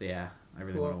 So yeah, I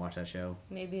really Cool. want to watch that show.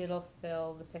 Maybe it'll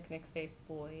fill the picnic face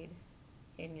void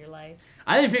in your life.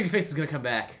 I think Picnic Face is gonna come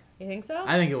back. You think so?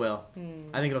 I think it will. Hmm.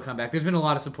 I think it'll come back. There's been a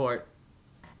lot of support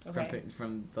Okay.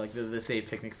 from like the Save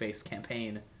Picnic Face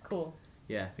campaign. Cool.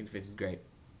 Yeah, Picnic Face is great.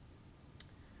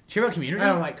 Did you hear about Community? I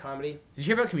don't like comedy. Did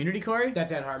you hear about Community, Corey? That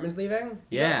Dan Harmon's leaving.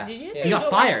 Yeah. Did you just He say got you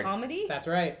don't fired. Like comedy? That's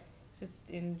right. Just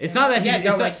in. It's general? not that he. Yeah, it's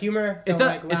don't not, like humor. It's don't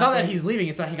not. like It's not that laughing. he's leaving.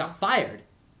 It's that he got fired.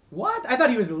 What? I thought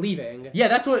he was leaving. Yeah,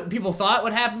 that's what people thought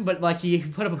would happen. But like he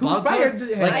put up a Who blog fired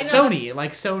post. him? Like I know.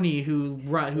 Sony, who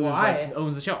Why? like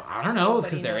owns the show. I don't know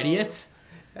because Nobody they're knows. idiots.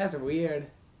 That's weird.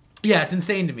 Yeah, it's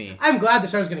insane to me. I'm glad the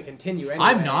show's going to continue anyway.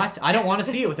 I'm not. I don't want to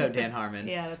see it without Dan Harmon.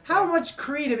 Yeah, that's How fair. much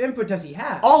creative input does he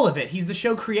have? All of it. He's the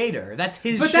show creator. That's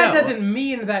his But show. that doesn't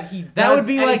mean that he does That would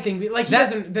be like- anything. Like he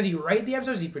that- doesn't. Does he write the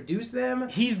episodes? Does he produce them?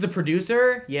 He's the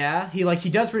producer, yeah. He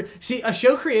does. See, a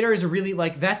show creator is a really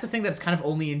like that's a thing that's kind of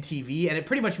only in TV, and it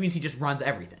pretty much means he just runs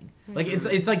everything. Like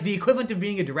it's like the equivalent of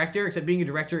being a director, except being a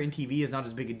director in TV is not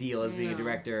as big a deal as being a No.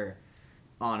 director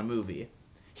on a movie.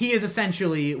 He is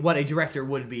essentially what a director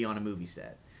would be on a movie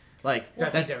set. Like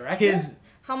Does he that's direct his.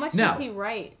 How much No. does he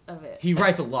write of it? He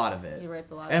writes a lot of it. He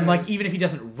writes a lot. And of like it. even if he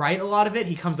doesn't write a lot of it,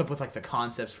 he comes up with like the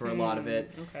concepts for a lot of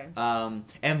it. Okay.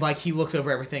 And like he looks over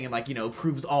everything and like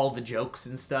approves all the jokes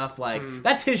and stuff. Like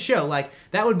that's his show. Like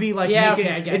that would be like Yeah, making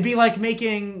okay, I guess. it'd be like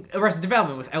making Arrested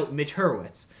Development without Mitch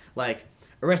Hurwitz. Like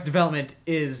Arrested Development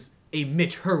is a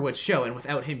Mitch Hurwitz show, and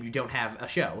without him, you don't have a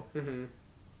show. Mm-hmm.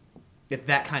 It's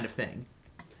that kind of thing.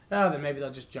 Oh, then maybe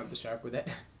they'll just jump the shark with it.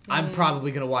 I'm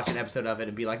probably gonna watch an episode of it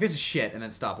and be like, "This is shit," and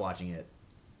then stop watching it.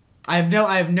 I have no.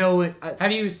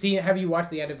 Have you watched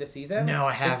the end of the season? No,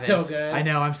 I haven't. It's so good. I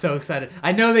know. I'm so excited.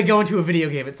 I know they go into a video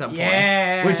game at some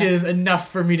Yeah. point, which is enough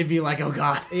for me to be like, "Oh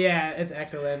God." Yeah, it's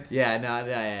excellent. Yeah, no,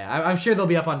 yeah. I'm sure they'll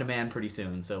be up on demand pretty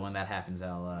soon. So when that happens,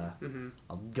 I'll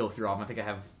go through all of them. I think I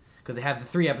have because they have the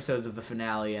 3 episodes of the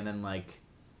finale, and then like,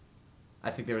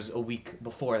 I think there was a week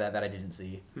before that I didn't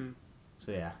see.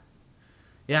 So yeah,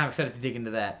 I'm excited to dig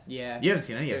into that. Yeah. You haven't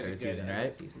seen any of There's the a good season, end of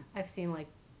right? the season. I've seen like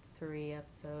 3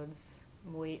 episodes.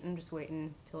 I'm just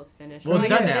waiting till it's finished. Well, it's I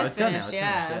done guess now. it is It's done now. finished, It's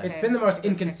yeah. finished, yeah. It's okay. been the most Check it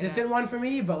inconsistent out. one for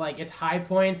me, but like its high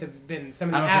points have been some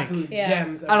of the I don't think- absolute Yeah.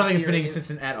 gems. Of I don't the think it's been series.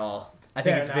 inconsistent at all. I think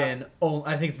Fair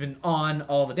I think it's been on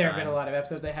all the There time. have been a lot of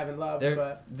episodes I haven't loved, There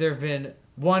but have been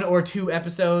 1 or 2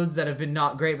 episodes that have been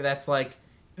not great, but that's like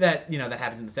that that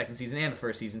happens in the second season and the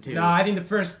first season too. no, I think the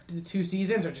first 2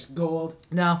 seasons are just gold.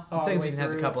 No, the all the second way season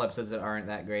has a through. couple episodes that aren't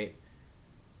that great.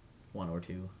 1 or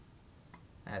 2,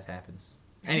 as happens.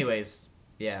 Anyways,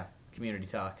 yeah, Community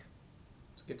Talk.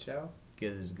 It's a good show.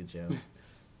 Good is a good show.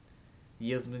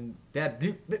 Yasmin, that.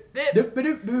 We've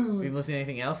Doop-a-doop-boo. listened to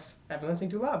anything else? I've been listening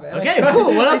too loud, man. Okay,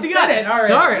 cool. What else I you got? said it. All right.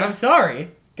 Sorry, I'm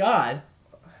sorry. God.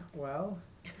 Well,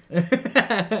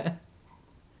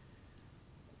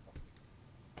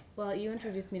 Well, you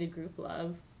introduced me to Group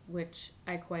Love, which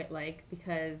I quite like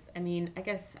because, I mean, I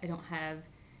guess I don't have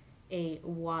a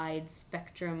wide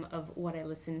spectrum of what I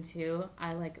listen to.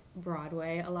 I like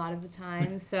Broadway a lot of the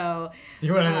time, so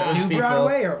You're one of those new people.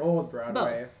 Broadway or old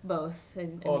Broadway? both.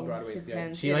 And, Old it Broadway's just good.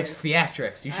 depends. She likes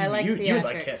theatrics. You I should. like You would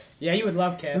like theatrics. Kiss Yeah, you would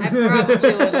love Kiss. I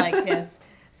probably would like Kiss.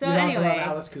 So You'd also love anyway,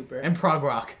 Alice Cooper. and prog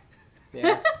rock.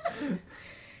 Yeah.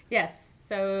 yes.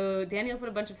 So Daniel put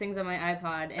a bunch of things on my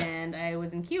iPod, and I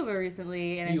was in Cuba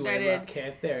recently, and You I would love started.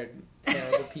 Kiss. They're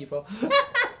terrible people.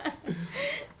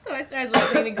 So I started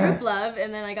listening to Group Love,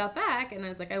 and then I got back, and I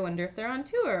was like, I wonder if they're on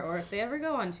tour or if they ever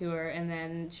go on tour. And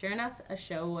then, sure enough, a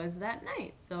show was that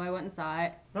night, so I went and saw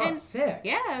it. Oh, and sick.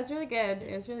 yeah, it was really good.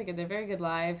 It was really good. They're very good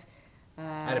live.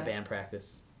 I had a band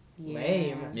practice. Yeah.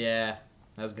 Lame. Yeah.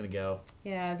 I was gonna go.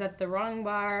 Yeah, I was at the Wrong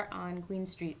Bar on Queen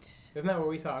Street. Isn't that where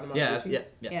we saw him? Yeah.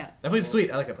 That place is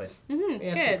sweet. I like that place. It's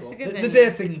Yeah, good. it's It's a pretty good The venue.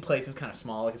 dancing place is kind of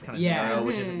small, like it's kind of Yeah. narrow,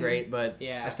 which isn't great, but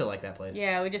Yeah. I still like that place.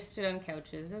 Yeah, we just stood on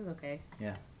couches. It was okay.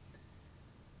 Yeah.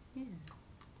 Yeah.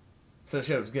 So the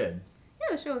show was good.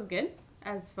 Yeah, the show was good.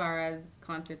 As far as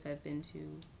concerts I've been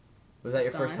to, Was that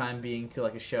your first Gone. time being to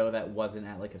like a show that wasn't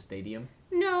at like a stadium?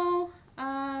 no,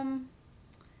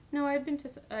 no, I've been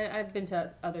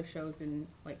to other shows in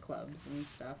like clubs and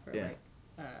stuff, or Yeah. like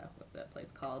what's that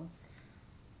place called?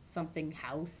 Something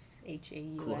House,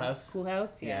 HAUS. Cool House? Cool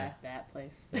House, yeah, Yeah. that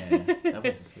place. Yeah, that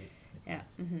place is sweet. Yeah.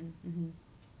 Who'd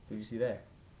you see there?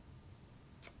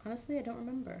 Honestly, I don't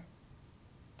remember.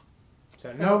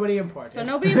 So nobody important. So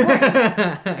nobody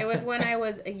important. It was when I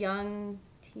was a young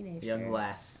teenager. Young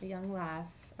lass. A young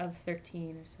lass of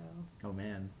 13 or so. Oh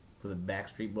man, was it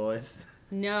Backstreet Boys?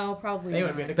 No, probably They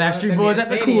not. would be the Backstreet Boys at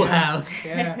the Cool House.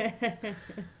 Yeah.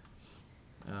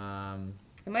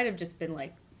 It might have just been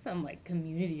like some like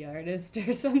community artist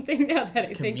or something. Now that I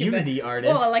think of it. Community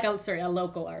artist. Well, like a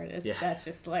local artist. Yeah. That's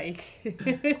just like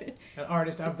An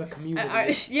artist of the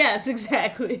community. yes,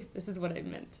 exactly. This is what I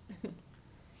meant.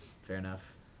 Fair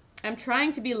enough. I'm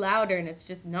trying to be louder and it's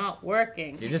just not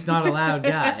working. You're just not a loud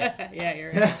guy. Yeah,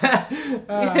 you're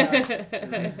right.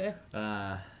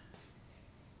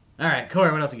 All right,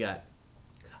 Corey, what else you got?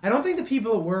 I don't think the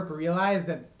people at work realize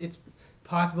that it's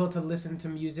possible to listen to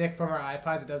music from our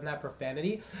iPods that doesn't have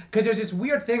profanity. Because there's this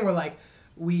weird thing where like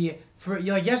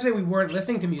yesterday we weren't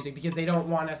listening to music because they don't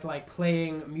want us like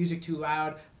playing music too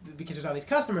loud because there's all these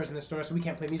customers in the store, so we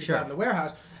can't play music Sure. loud in the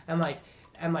warehouse. And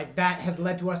that has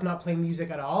led to us not playing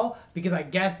music at all because I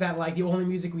guess that like the only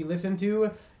music we listen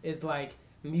to is like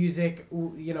music,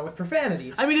 with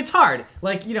profanity. I mean, it's hard.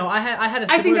 Like, I had a similar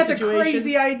I think that's situation. a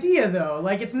crazy idea, though.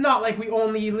 Like, it's not like we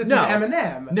only listen to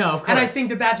Eminem. No, of course. And I think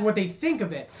that that's what they think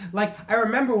of it. Like, I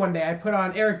remember one day I put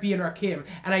on Eric B. and Rakim,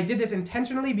 and I did this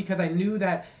intentionally because I knew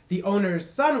that the owner's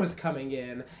son was coming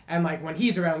in, and like when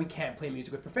he's around, we can't play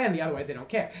music with profanity, otherwise they don't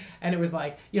care. And it was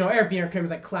like, Eric B. and Rakim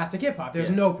is like classic hip hop. There's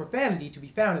no profanity to be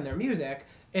found in their music,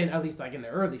 at least like in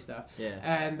their early stuff.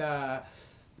 Yeah.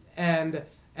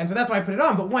 And so that's why I put it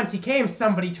on. But once he came,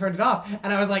 somebody turned it off.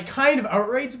 And I was like kind of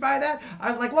outraged by that. I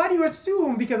was like, why do you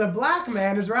assume because a black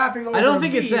man is rapping over I don't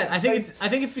think a it's beat? that. I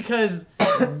think it's because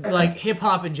like hip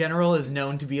hop in general is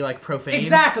known to be like profane.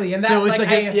 Exactly. And that, so it's like,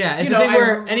 it's a thing I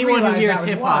where anyone who realized hears that was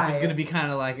hip hop why. is gonna be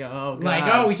kind of like, oh god,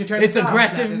 Like, we should turn it's this off.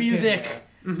 aggressive That is music.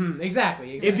 Mm-hmm.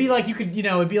 Exactly. It'd be like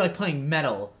it'd be like playing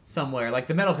metal somewhere. Like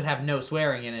the metal could have no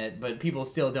swearing in it, but people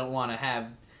still don't want to have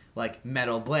like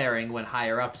metal blaring when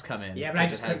higher ups come in. Yeah, but I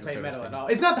just couldn't play metal at all.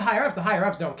 It's not the higher ups. The higher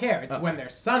ups don't care. It's when their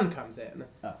son comes in,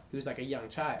 who's like a young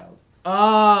child.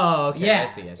 Oh, okay. Yeah, I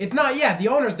see. it's not. Yeah, the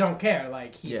owners don't care.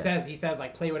 Like he Yeah. says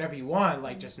like play whatever you want.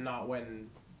 Like just not when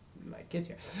my kid's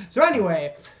here. So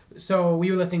anyway, so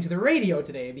we were listening to the radio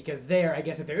today because I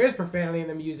guess if there is profanity in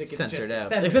the music, it's censored just out.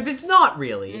 censored. Except it's not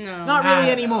really. No. Not I really don't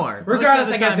know. anymore. Regardless, Most I of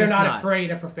the guess time they're it's not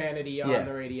afraid of profanity on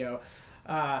the radio.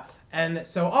 And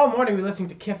so all morning we were listening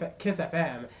to Kiss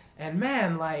FM, and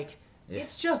man, like,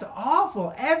 it's just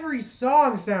awful. Every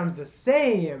song sounds the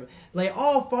same. Like,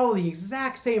 all follow the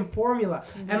exact same formula.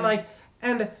 Mm-hmm.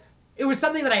 And it was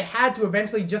something that I had to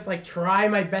eventually just, like, try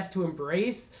my best to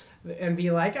embrace and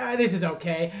be like, this is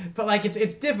okay. But, like,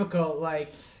 it's difficult,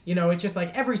 like... it's just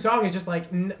like every song is just like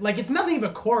it's nothing of a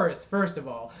chorus. First of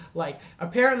all, like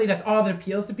apparently that's all that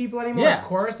appeals to people anymore. Is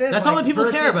choruses. That's like, all that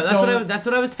people care verses about. That's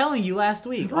what I was telling you last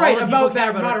week. Right, all that about people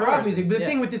care that are modern rock choruses. music. But the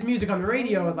thing with this music on the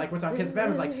radio, like what's on Kiss FM,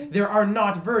 is like there are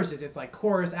not verses. It's like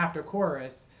chorus after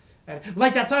chorus. And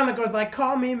like that song that goes like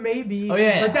 "Call Me Maybe," oh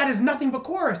yeah, like that is nothing but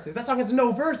choruses. That song has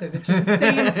no verses. It's just the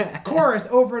same chorus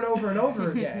over and over and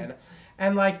over again.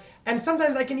 And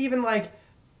sometimes I can even like.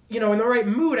 In the right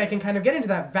mood, I can kind of get into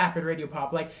that vapid radio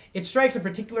pop. Like, it strikes a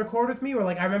particular chord with me, where,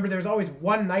 like, I remember there was always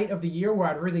one night of the year where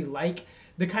I'd really like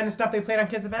the kind of stuff they played on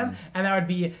Kiss FM, and that would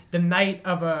be the night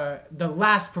of the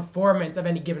last performance of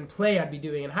any given play I'd be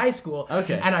doing in high school.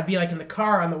 Okay. And I'd be, like, in the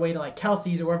car on the way to, like,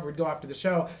 Kelsey's or wherever we'd go after the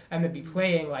show, and they'd be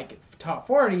playing, like, top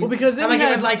 40s. Well, because then and, like, you it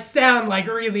have, would, like, sound, like,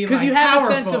 really, because like, you have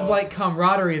powerful. a sense of, like,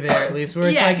 camaraderie there, at least, where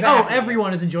it's Yeah, like, exactly. oh,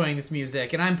 everyone is enjoying this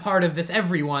music, and I'm part of this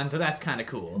everyone, so that's kind of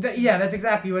cool. Yeah, that's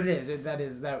exactly what it is. It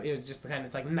was just kind of,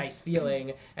 it's like nice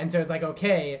feeling, and so it's like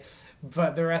okay,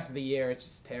 but the rest of the year it's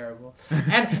just terrible.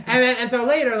 and so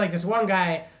later, like this one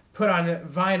guy put on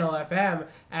Vinyl FM,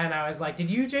 and I was like,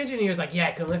 "Did you change it?" And he was like, "Yeah,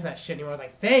 I couldn't listen to that shit anymore." I was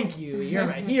like, "Thank you, you're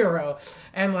my hero."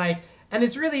 And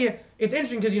it's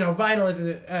interesting because Vinyl is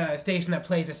a station that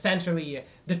plays essentially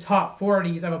the top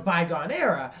 40s of a bygone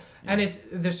era, and it's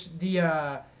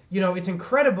it's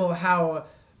incredible how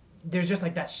there's just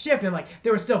like that shift, and like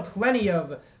there was still plenty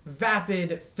of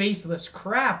vapid, faceless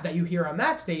crap that you hear on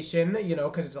that station, you know,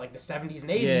 because it's like the 70s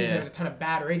and 80s, Yeah. and there's a ton of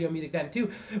bad radio music then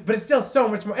too. But it's still so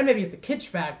much more, and maybe it's the kitsch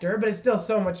factor, but it's still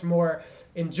so much more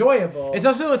enjoyable. It's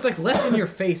like less in your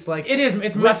face, like It is.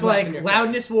 It's with much less like in your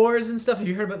loudness wars and stuff. Have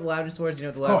you heard about the loudness wars? Do you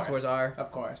know what the loudness wars are?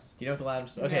 Of course. Do you know what the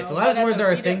loudness? Okay, No, so loudness but wars are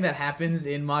a you thing don't- that happens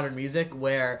in modern music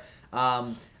where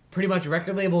pretty much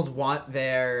record labels want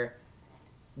their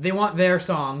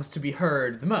songs to be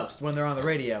heard the most when they're on the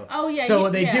radio. Oh, yeah, So you-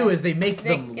 what they yeah. do is they make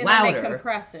them and then louder. they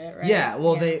compress it, right? Yeah,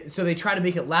 well, they try to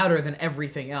make it louder than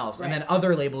everything else, and then Right.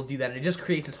 other labels do that, and it just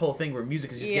creates this whole thing where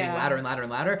music is just getting Yeah. louder and louder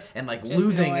and louder, and like Just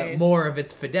losing noise. more of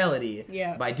its fidelity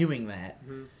Yeah. by doing that.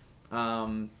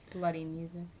 Mm-hmm. Slutty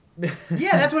music.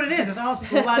 Yeah, that's what it is. It's all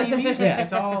slutty music. Yeah.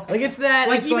 It's all Like it's that,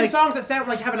 like it's even like, songs that sound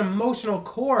like have an emotional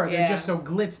core. They're Yeah. just so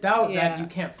glitzed out that Yeah. you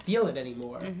can't feel it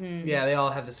anymore. Mm-hmm. yeah, they all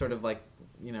have this sort of like,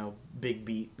 you know, big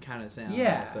beat kind of sound.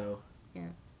 Yeah. So Yeah.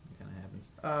 it kind of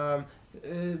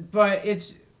happens. But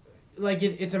it's like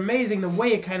it's amazing the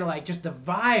way it kind of like just the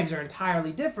vibes are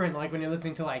entirely different. Like when you're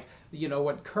listening to like you know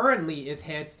what currently is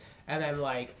hits, and then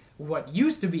like what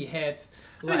used to be hits.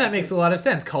 I mean, that makes a lot of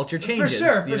sense. Culture changes.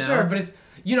 For sure. But it's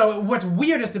you know what's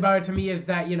weirdest about it to me is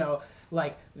that you know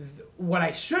like what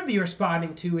I should be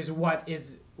responding to is what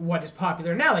is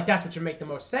popular now. Like that's what should make the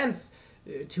most sense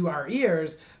to our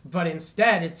ears, but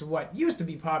instead it's what used to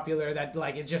be popular that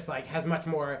like it just like has much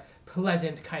more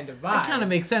pleasant kind of vibe. It kind of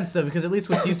makes sense though, because at least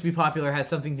what used to be popular has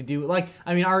something to do. Like,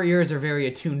 I mean, our ears are very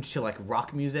attuned to like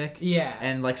rock music. Yeah.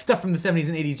 And like stuff from the 70s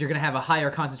and 80s, you're gonna have a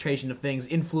higher concentration of things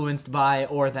influenced by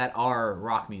or that are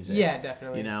rock music. Yeah,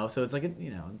 definitely. You know, so it's like you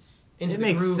know, Into it the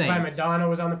makes Groove sense. by Madonna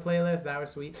was on the playlist. That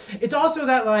was sweet. It's also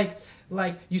that like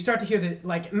you start to hear the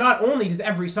like not only does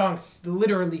every song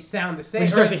literally sound the same, But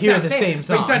you start or to hear sound the same but you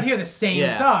start songs. to hear the same Yeah.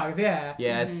 songs. Yeah.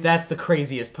 Yeah, that's the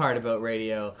craziest part about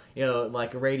radio. You know,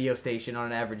 like a radio station on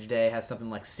an average day has something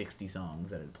like 60 songs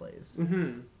that it plays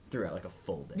throughout like a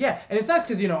full day. Yeah, and it's nuts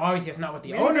because you know obviously it's not what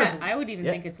the Really? owners. I would even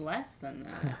Yeah. think it's less than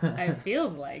that. It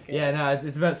feels like it. Yeah, no,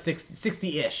 it's about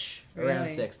 60-ish, around Really?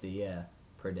 60, yeah,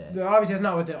 per day. Obviously, it's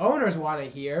not what the owners want to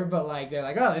hear, but like they're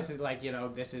like, oh, this is like you know,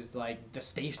 this is like the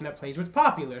station that plays what's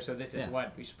popular, so this is Yeah.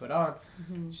 what we should put on.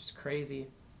 It's just crazy.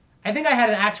 I think I had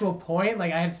an actual point,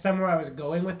 like I had somewhere I was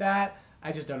going with that.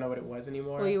 I just don't know what it was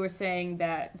anymore. Well, you were saying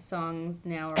that songs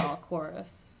now are all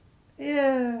chorus.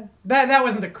 Yeah, that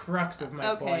wasn't the crux of my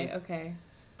Okay, point. okay.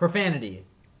 Profanity.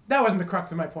 That wasn't the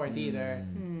crux of my point either.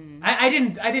 Hmm. I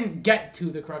didn't get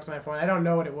to the crux of my point. I don't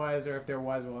know what it was or if there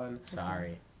was one.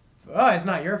 Sorry. Oh, it's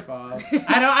not your fault.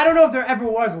 I don't know if there ever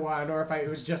was one or if it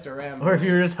was just a ramble. Or if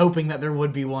you were just hoping that there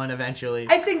would be one eventually.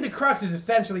 I think the crux is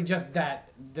essentially just that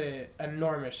the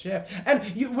enormous shift. And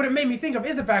what it made me think of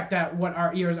is the fact that what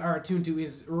our ears are attuned to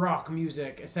is rock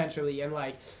music essentially,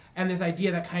 and this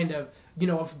idea that kind of you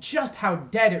know of just how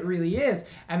dead it really is,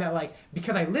 and that like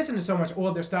because I listen to so much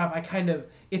older stuff, I kind of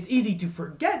it's easy to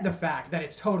forget the fact that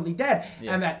it's totally dead,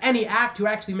 Yeah. and that any act who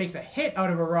actually makes a hit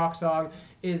out of a rock song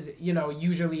is you know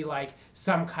usually like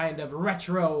some kind of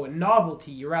retro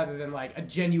novelty rather than like a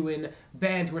genuine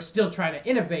band who are still trying to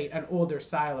innovate an older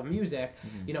style of music,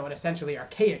 you know, an essentially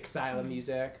archaic style of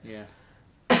music. Yeah.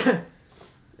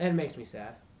 And it makes me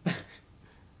sad.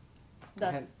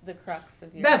 That's the crux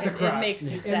of your. That's the it, crux. It makes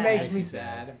you It sad. makes me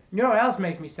sad. You know what else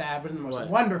makes me sad, but in the most What?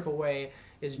 wonderful way,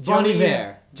 is Bon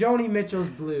Iver. Joni Mitchell's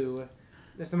Blue.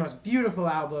 It's the most beautiful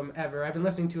album ever. I've been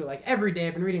listening to it like every day.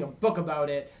 I've been reading a book about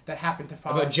it that happened to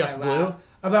fall About into just my lap. Blue?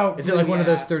 About Is it Blue, like one of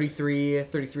yeah. those 33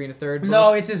 and a third books?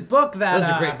 No, it's his book that... Those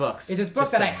are great books. It's his book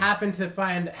Just that I saying. happened to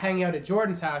find hanging out at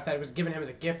Jordan's house that was given him as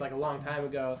a gift like a long time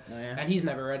ago. Oh, yeah? And he's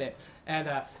never read it. And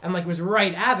like it was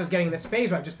right as I was getting in this phase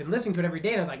where I've just been listening to it every day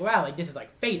and I was like, wow, like this is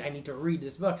like fate. I need to read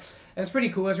this book. And it's pretty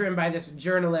cool. It's written by this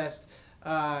journalist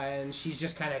and she's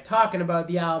just kind of talking about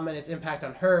the album and its impact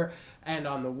on her and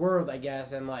on the world, I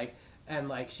guess. And like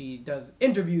she does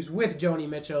interviews with Joni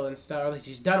Mitchell and stuff. Or like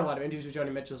she's done a lot of interviews with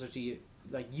Joni Mitchell, so she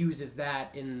like uses that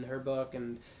in her book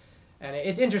and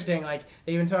it's interesting. Like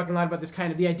they've been talking a lot about this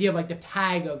kind of the idea of like the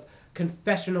tag of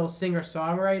confessional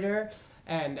singer-songwriter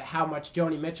and how much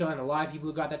Joni Mitchell and a lot of people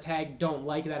who got that tag don't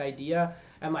like that idea.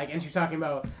 And she's talking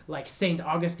about like St.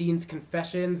 Augustine's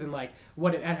Confessions and like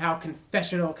and how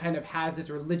confessional kind of has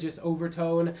this religious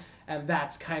overtone, and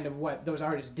that's kind of what those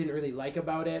artists didn't really like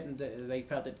about it, and they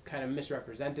felt it kind of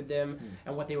misrepresented them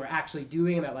and what they were actually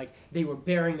doing, and that like they were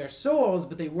bearing their souls,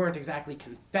 but they weren't exactly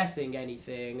confessing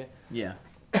anything. Yeah.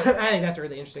 I think that's a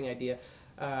really interesting idea.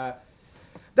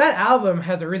 That album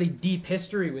has a really deep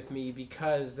history with me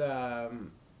because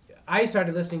I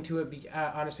started listening to it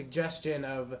on a suggestion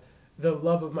of the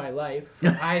love of my life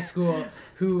from high school,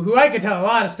 who I could tell a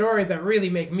lot of stories that really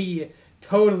make me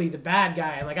totally the bad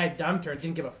guy, and like I dumped her and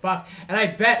didn't give a fuck. And I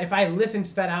bet if I listened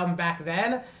to that album back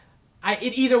then,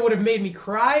 it either would have made me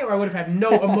cry or I would have had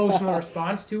no emotional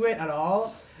response to it at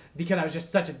all, because I was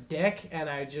just such a dick, and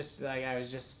I was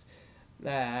just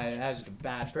a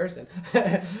bad person.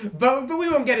 but we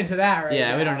won't get into that right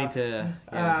now. We don't need to get into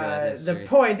that history. The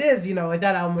point is, like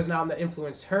that album was an album that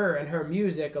influenced her and her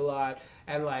music a lot,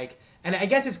 and I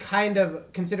guess it's kind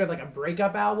of considered like a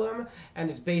breakup album, and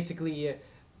it's basically,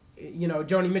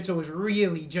 Joni Mitchell was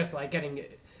really just like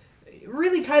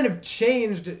really kind of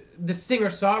changed the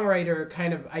singer-songwriter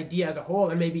kind of idea as a whole,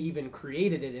 and maybe even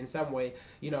created it in some way,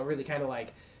 really kind of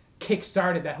like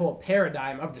kick-started that whole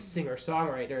paradigm of the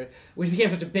singer-songwriter, which became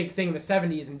such a big thing in the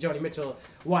 70s, and Joni Mitchell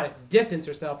wanted to distance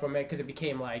herself from it because it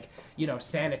became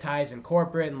sanitized and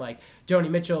corporate, and Joni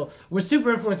Mitchell was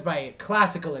super influenced by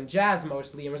classical and jazz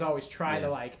mostly, and was always trying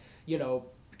to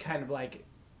kind of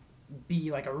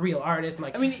be like a real artist,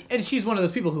 and and she's one of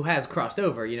those people who has crossed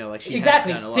over, she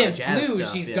exactly has done a lot of since jazz Blue,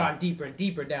 stuff, she's gone deeper and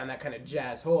deeper down that kind of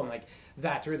jazz hole, and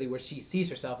that's really where she sees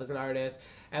herself as an artist.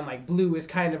 And Blue is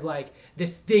kind of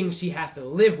this thing she has to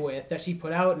live with, that she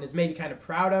put out and is maybe kind of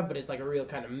proud of, but it's a real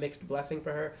kind of mixed blessing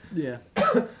for her. Yeah.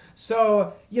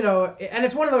 So, and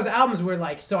it's one of those albums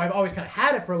where so I've always kind of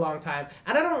had it for a long time,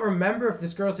 and I don't remember if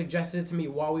this girl suggested it to me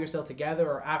while we were still together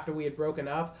or after we had broken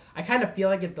up. I kind of feel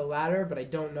like it's the latter, but I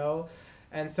don't know.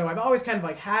 And so I've always kind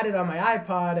of had it on my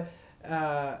iPod,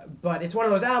 but it's one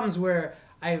of those albums where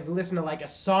I've listened to a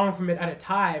song from it at a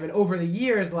time, and over the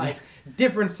years,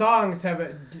 different songs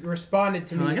have responded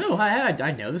to me.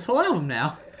 I know this whole album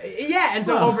now. Yeah, and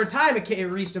so over time it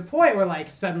reached a point where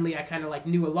suddenly I kind of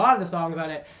knew a lot of the songs on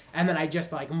it, and then I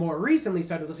just more recently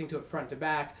started listening to it front to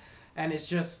back, and it's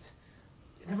just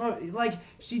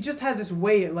she just has this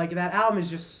way, that album is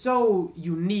just so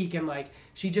unique, and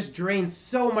she just drains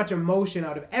so much emotion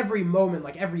out of every moment,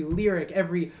 every lyric,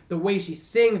 the way she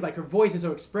sings, her voice is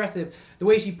so expressive, the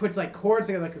way she puts chords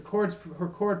together, her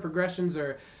chord progressions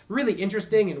are really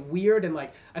interesting and weird, and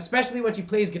especially when she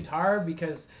plays guitar,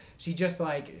 because she just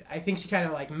I think she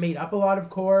kind of made up a lot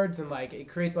of chords, and it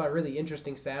creates a lot of really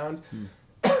interesting sounds.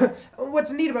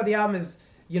 What's neat about the album is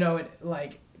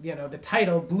the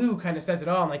title Blue kind of says it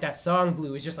all, and that song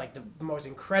Blue is just the most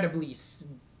incredibly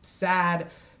sad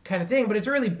kind of thing, but it's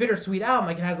a really bittersweet album.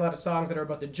 It has a lot of songs that are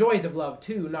about the joys of love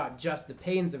too, not just the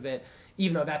pains of it,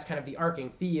 even though that's kind of the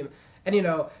arcing theme. And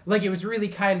it was really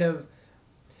kind of,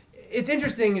 it's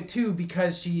interesting too,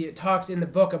 because she talks in the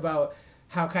book about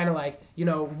how kind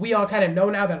of we all kind of know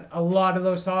now that a lot of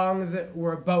those songs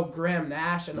were about Graham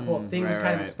Nash, and the whole thing was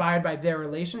kind of inspired by their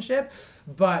relationship.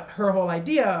 But her whole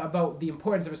idea about the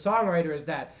importance of a songwriter is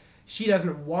that she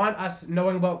doesn't want us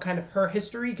knowing about kind of her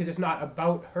history, because it's not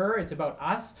about her, it's about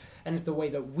us, and it's the way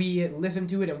that we listen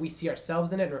to it and we see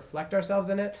ourselves in it and reflect ourselves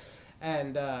in it.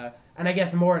 And I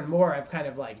guess more and more I've kind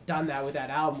of done that with that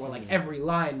album, where every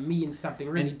line means something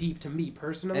really deep to me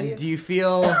personally. And do you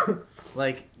feel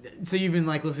so you've been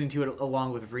listening to it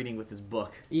along with reading with this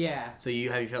book? Yeah. So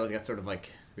have you felt that's sort of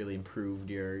really improved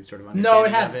your sort of understanding? No,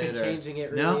 it hasn't been changing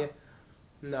it really.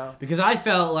 No. Because I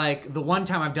felt the one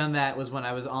time I've done that was when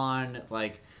I was on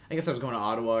I guess I was going to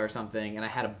Ottawa or something, and I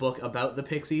had a book about the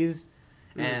Pixies,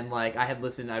 and I had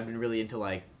listened. I've been really into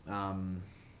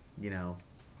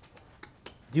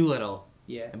Doolittle.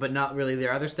 Yeah. But not really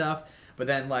their other stuff. But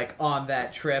then on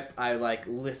that trip, I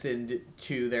listened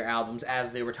to their albums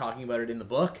as they were talking about it in the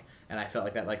book, and I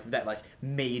felt that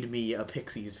made me a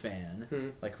Pixies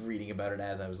fan. Reading about it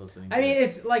as I was listening to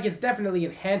it. It's definitely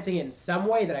enhancing it in some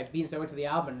way, that I've been so into the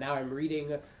album. Now I'm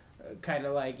reading kind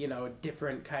of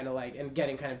different kind of and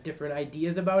getting kind of different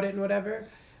ideas about it and whatever.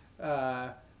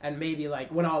 And maybe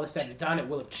when all is said and done, it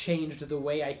will have changed the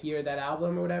way I hear that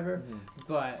album or whatever.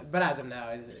 But as of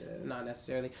now, not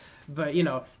necessarily. But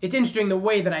it's interesting the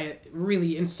way that I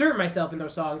really insert myself in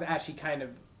those songs, as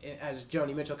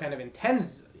Joni Mitchell kind of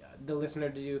intends the listener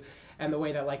to do, and the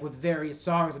way that with various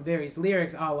songs and various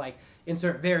lyrics, I'll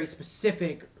insert very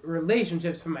specific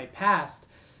relationships from my past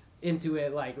into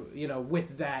it,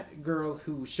 with that girl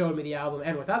who showed me the album,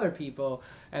 and with other people,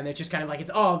 and it's just kind of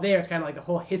it's all there. It's kind of the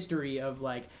whole history of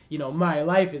my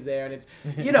life is there, and it's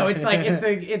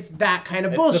it's that kind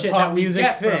of bullshit, the pop that we music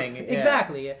get thing, from,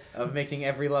 exactly, of making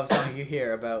every love song you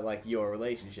hear about your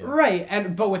relationship,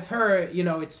 right? But with her,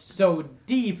 it's so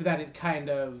deep that it kind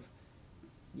of,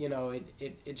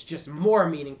 it's just more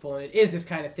meaningful, and it is this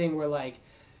kind of thing where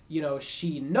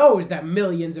she knows that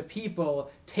millions of people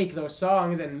take those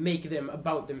songs and make them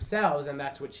about themselves, and I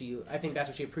think that's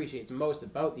what she appreciates most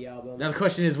about the album. Now the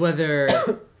question is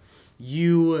whether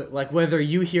you like whether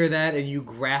you hear that and you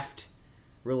graft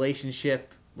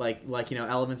relationship like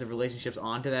elements of relationships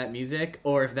onto that music,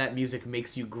 or if that music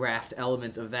makes you graft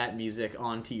elements of that music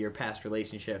onto your past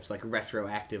relationships like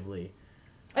retroactively.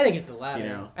 I think it's the latter. You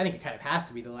know. I think it kind of has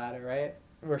to be the latter, right?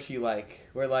 Where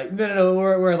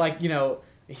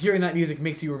hearing that music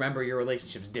makes you remember your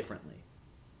relationships differently,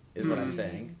 is what I'm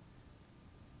saying.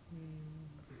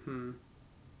 Hmm.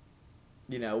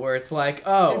 You know, where it's like,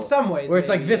 oh, in some ways, where it's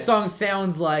maybe, like this yeah. song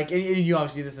sounds like, and you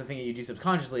obviously this is a thing that you do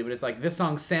subconsciously, but it's like this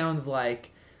song sounds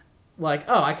like,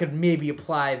 oh, I could maybe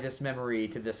apply this memory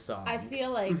to this song. I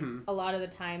feel like Mm-hmm. a lot of the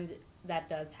time that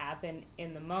does happen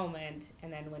in the moment,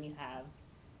 and then when you have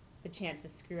the chance to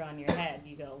screw on your head,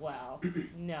 you go, well,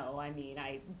 no, I mean,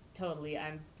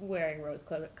 I'm wearing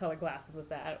rose-colored glasses with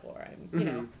that, or I'm, you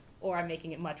know, or I'm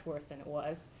making it much worse than it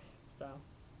was, so.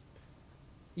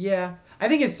 Yeah, I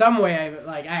think in some way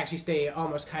I actually stay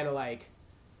almost kind of like,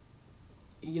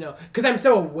 you know, because I'm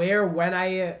so aware when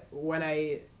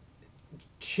I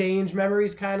change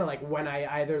memories, kind of like when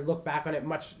I either look back on it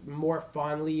much more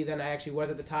fondly than I actually was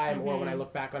at the time, or when I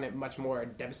look back on it much more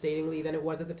devastatingly than it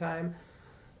was at the time.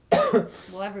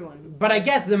 Well, everyone. But I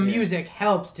guess the music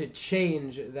helps to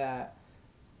change that.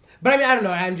 But I mean, I don't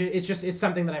know. It's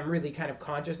something that I'm really kind of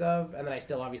conscious of, and that I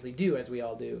still obviously do, as we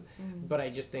all do. But I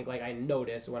just think like I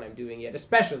notice when I'm doing it,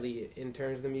 especially in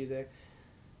terms of the music.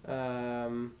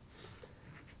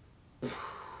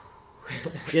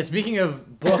 Yeah, speaking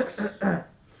of books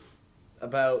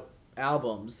about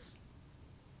albums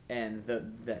and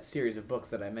that series of books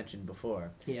that I mentioned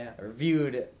before, Yeah. I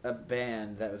reviewed a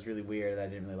band that was really weird that I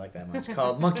didn't really like that much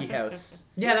called Monkey House.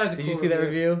 Yeah, that was a Did cool you see that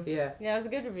review? Yeah. Yeah, it was a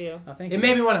good review. Oh, thank It you.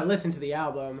 made me want to listen to the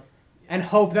album and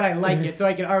hope that I like it so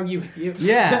I can argue with you.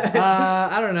 Yeah,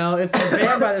 I don't know. It's a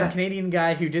band by this Canadian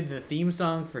guy who did the theme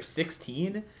song for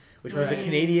 16, which was a Right.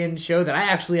 Canadian show that I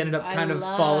actually ended up I kind of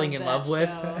love falling in that love with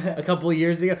show. a couple of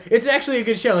years ago. It's actually a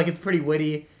good show. Like, it's pretty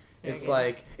witty. It's Okay.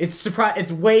 like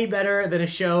it's way better than a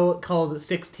show called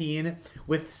 16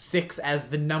 with 6 as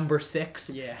the number 6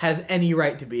 Yeah. has any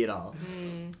right to be at all.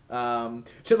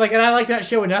 So like, and I like that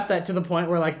show enough that to the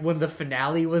point where like when the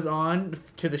finale was on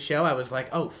to the show, I was like,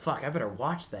 oh fuck, I better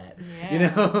watch that. You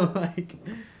Yeah. know, like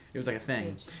it was like a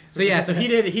thing. So yeah, so he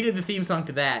did the theme song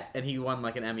to that, and he won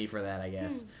like an Emmy for that, I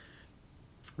guess.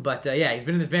 But yeah, he's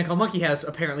been in this band called Monkey House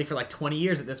apparently for like 20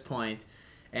 years at this point.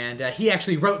 And he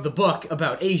actually wrote the book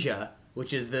about Asia,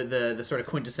 which is the sort of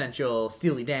quintessential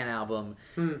Steely Dan album.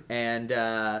 And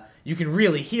you can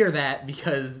really hear that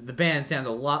because the band sounds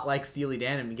a lot like Steely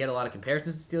Dan, and we get a lot of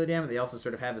comparisons to Steely Dan, but they also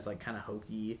sort of have this like kind of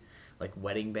hokey, like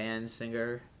wedding band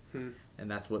singer. And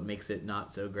that's what makes it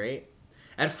not so great.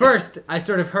 At first, I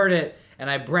sort of heard it, and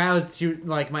I browsed through,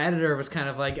 like, my editor was kind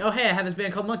of like, oh, hey, I have this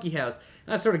band called Monkey House. And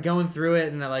I was sort of going through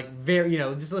it, and I, like,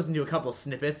 just listened to a couple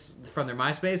snippets from their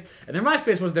MySpace. And their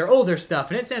MySpace was their older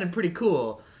stuff, and it sounded pretty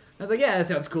cool. I was like, yeah, that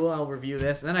sounds cool, I'll review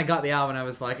this. And then I got the album, and I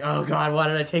was like, oh, God, why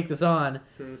did I take this on?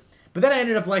 But then I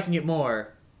ended up liking it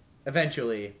more,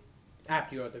 eventually.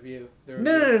 After you wrote the review.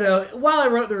 No. While I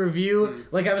wrote the review,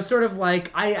 like I was sort of like,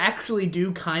 I actually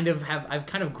do I've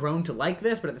kind of grown to like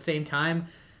this, but at the same time,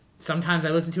 sometimes I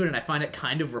listen to it and I find it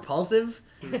kind of repulsive.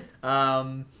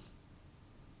 And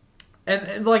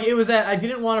like it was that I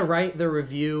didn't want to write the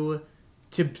review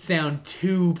to sound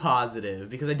too positive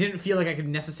because I didn't feel like I could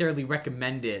necessarily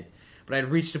recommend it, but I'd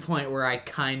reached a point where I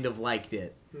kind of liked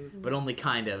it, but only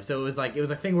kind of. So it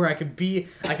was a thing where I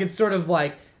could sort of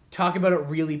like talk about it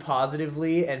really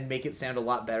positively and make it sound a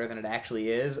lot better than it actually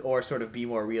is, or sort of be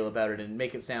more real about it and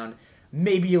make it sound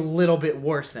maybe a little bit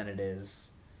worse than it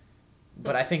is.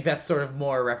 But I think that's sort of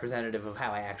more representative of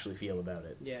how I actually feel about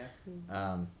it.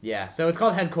 Yeah. Yeah, so it's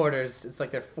called Headquarters. It's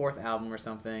like their 4th album or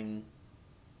something.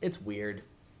 It's weird.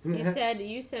 You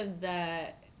said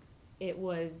that it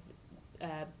was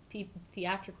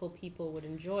theatrical people would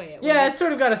enjoy it. Yeah, it's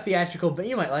sort of got a theatrical, but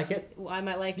you might like it. Well, I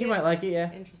might like it. You might like it,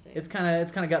 yeah. Interesting. It's kind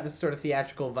of got this sort of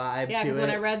theatrical vibe to it. Yeah, because when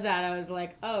I read that, I was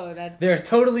like, oh, that's... There's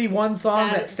totally one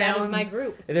song that sounds... That is my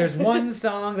group. There's one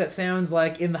song that sounds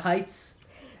like In the Heights.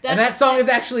 And that song is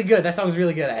actually good. That song's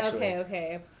really good, actually.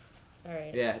 Okay. All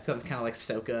right. Yeah, it's got this kind of like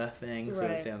soca thing, so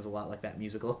Right. it sounds a lot like that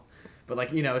musical. But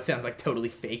like, you know, it sounds like totally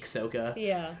fake soca.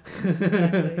 Yeah.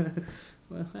 Exactly.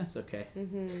 Well, that's okay.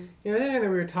 Mm-hmm. You know, the other thing that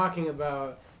we were talking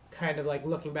about, kind of like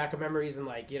looking back at memories and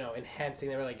like, you know, enhancing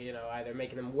them, or like, you know, either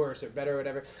making them worse or better or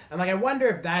whatever. And like, I wonder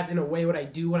if that's in a way what I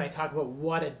do when I talk about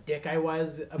what a dick I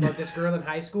was about this girl in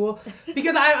high school,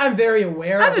 because I'm very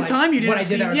aware. At of, the like, time, you what didn't I did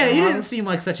seem that was you wrong. didn't seem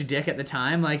like such a dick at the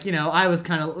time. Like, you know, I was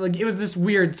kind of like, it was this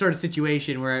weird sort of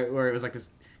situation where it was like this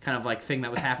kind of like thing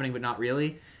that was happening but not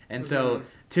really. And so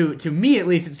to me at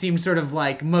least, it seemed sort of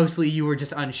like mostly you were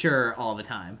just unsure all the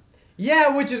time.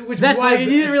 Yeah, which That's was like, it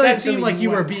didn't really essentially seem like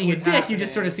you were what being a was dick. You happening.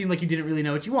 just sort of seemed like you didn't really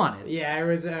know what you wanted. Yeah, I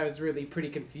was really pretty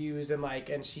confused,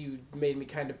 and she made me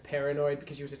kind of paranoid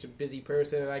because she was such a busy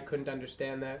person and I couldn't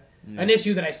understand that. An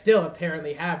issue that I still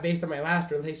apparently have based on my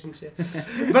last relationship.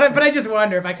 but I just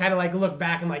wonder if I kind of like look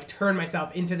back and like turn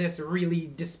myself into this really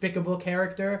despicable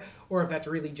character, or if that's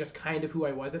really just kind of who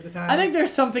I was at the time. I think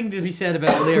there's something to be said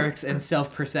about lyrics and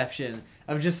self-perception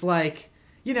of just like,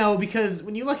 you know, because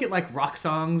when you look at like rock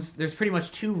songs, there's pretty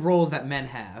much two roles that men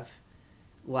have.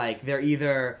 Like, they're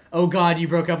either, oh God, you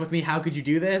broke up with me, how could you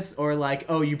do this? Or like,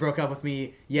 oh, you broke up with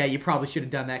me, yeah, you probably should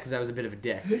have done that because I was a bit of a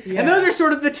dick. Yeah. And those are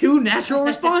sort of the two natural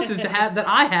responses to have that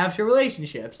I have to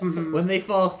relationships when they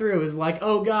fall through. Is like,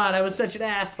 oh God, I was such an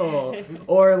asshole.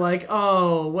 Or like,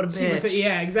 oh, what a bitch.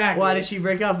 Yeah, exactly. Why did she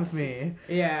break up with me?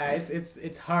 Yeah,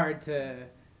 it's hard to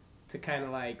kind of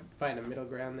like find a middle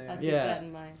ground there. I'll keep Yeah. that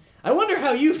in mind. I wonder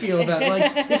how you feel about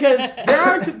like, because there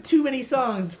aren't too many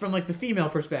songs from like the female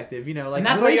perspective, you know, like And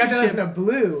that's why you have to listen relationship- to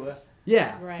Blue.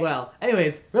 Yeah. Right. Well,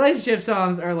 anyways, relationship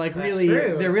songs are like That's really,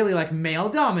 true. they're really like male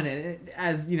dominant,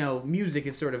 as you know, music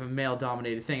is sort of a male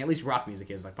dominated thing. At least rock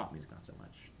music is, like pop music not so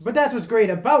much. But that's what's great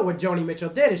about what Joni Mitchell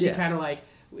did, is she Yeah. kind of like,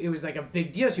 it was like a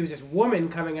big deal. She was this woman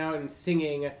coming out and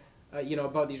singing,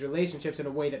 about these relationships in a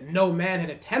way that no man had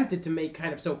attempted to make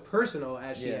kind of so personal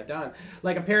as she Yeah. had done.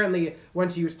 Like, apparently, when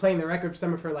she was playing the record for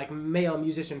some of her, like, male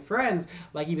musician friends,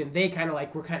 like, even they kind of,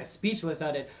 like, were kind of speechless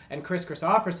at it. And Chris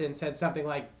Christopherson said something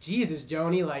like, Jesus,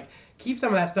 Joni, like, keep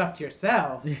some of that stuff to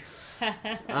yourself.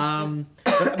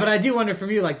 But I do wonder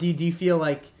from you, like, do you feel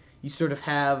like you sort of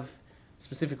have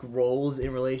specific roles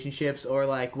in relationships, or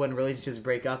like when relationships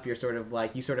break up, you're sort of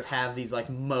like, you sort of have these like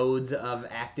modes of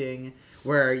acting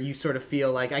where you sort of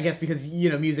feel like, I guess because, you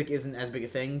know, music isn't as big a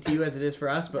thing to you as it is for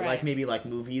us, but like Right. maybe like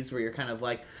movies where you're kind of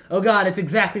like, oh God, it's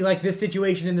exactly like this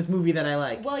situation in this movie that I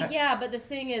like. Well, yeah, but the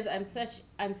thing is,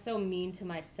 I'm so mean to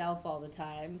myself all the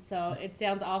time. So it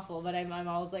sounds awful, but I'm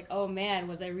always like, oh man,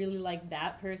 was I really like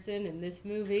that person in this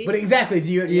movie? But exactly, do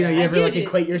you Yeah. you I ever do like do-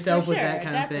 equate for yourself with sure, that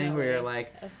kind of thing where you're definitely.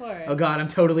 like, Of course. oh God, I'm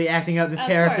totally acting out this Of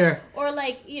character. course. Or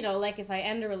like, you know, like if I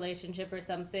end a relationship or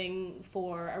something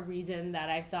for a reason that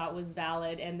I thought was valid,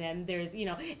 and then there's, you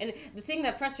know, and the thing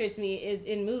that frustrates me is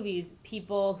in movies,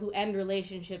 people who end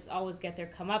relationships always get their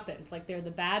comeuppance, like they're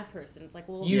the bad person. It's like,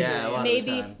 well, Usually. Yeah, a lot of the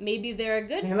maybe time. maybe they're a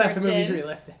good Unless the person. movie's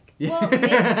realistic. Well,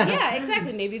 yeah,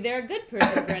 exactly. Maybe they're a good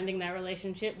person for ending that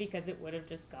relationship because it would have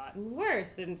just gotten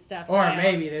worse and stuff. So Or I maybe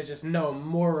always- there's just no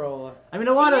moral... I mean,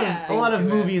 a lot Yeah. of Into it.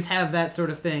 movies have that sort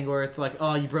of thing where it's like,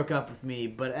 oh, you broke up with me,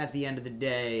 but at the end of the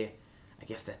day, I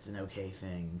guess that's an okay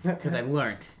thing because I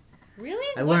learned. Really?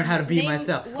 I learned how to be Name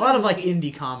myself. A what lot of like movies?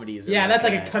 indie comedies. Are Yeah, that's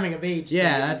like that. a coming of age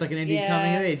Yeah, thing. that's like an indie Yeah.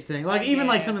 coming of age thing. Like even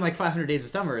like Yes. something like 500 Days of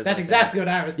Summer is. That's like exactly what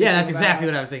I was That. thinking Yeah, that's exactly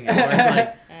what I was thinking. Where it's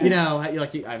like, you know,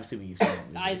 I'm assuming you've seen it.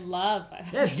 I love.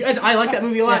 Yeah, I like that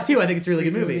movie a lot too. I think it's a really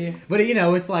good Sweet movie. movie. But you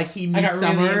know, it's like he I meets got really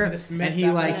Summer into the Smiths and he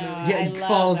after like that movie. I love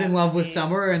falls that in love with movie.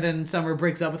 Summer, and then Summer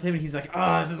breaks up with him, and he's like,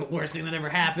 "Oh, this is the worst thing that ever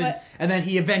happened." But- and then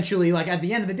he eventually, like at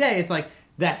the end of the day, it's like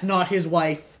that's not his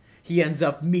wife. He ends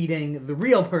up meeting the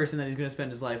real person that he's going to spend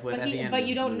his life with at the end. But of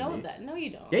you the don't movie. know that. No, you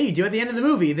don't. Yeah, you do. At the end of the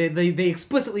movie, they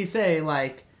explicitly say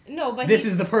like, No, but "This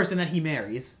is the person that he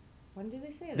marries." When did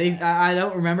they say that? They, I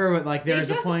don't remember, but like They there's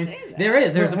a don't point. say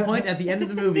that. There's a point at the end of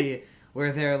the movie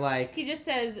where they're like, He just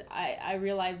says, I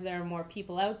realize there are more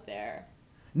people out there.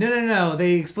 no.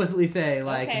 They explicitly say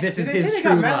like, Okay. "This Did is they say his they true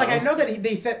got love." married? Like, I know that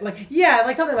they said, like, yeah,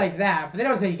 like something like that, but they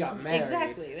don't say he got married.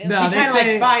 Exactly. They No, He they kind of,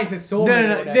 say- like, finds his soul.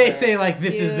 No. They say like,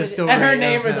 "This is the Dude. story." And her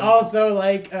name of was him. also,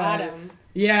 like... Autumn.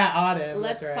 Yeah, Autumn.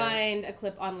 Let's that's right. find a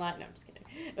clip online. No, I'm just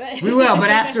kidding. We will, but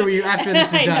after this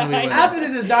is I done, we know, I will. know. After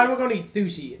this is done, we're going to eat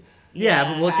sushi. Yeah,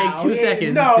 but we'll take Wow. 2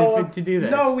 seconds No, to do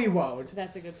this. No, we won't.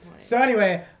 That's a good point. So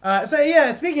anyway,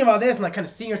 speaking about this and like kind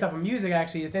of seeing yourself in music,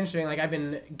 actually, it's interesting. Like I've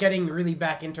been getting really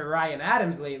back into Ryan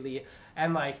Adams lately,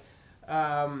 and like,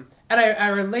 and I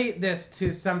relate this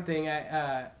to something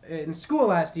in school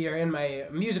last year in my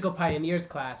musical pioneers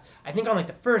class. I think on like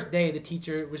the first day, the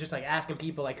teacher was just like asking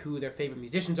people like who their favorite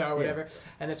musicians are or whatever,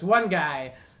 and this one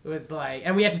guy was like,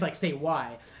 and we had to like say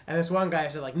why, and this one guy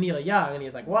said like Neil Young, and he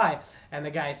was like why, and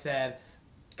the guy said,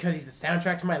 because he's the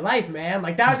soundtrack to my life, man.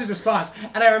 Like, that was his response.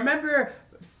 And I remember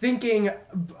thinking,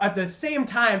 at the same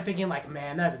time, thinking, like,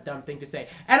 man, that's a dumb thing to say.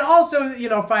 And also, you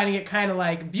know, finding it kind of,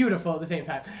 like, beautiful at the same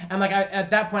time. And, like, at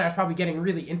that point, I was probably getting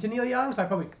really into Neil Young, so I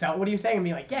probably felt what he was saying and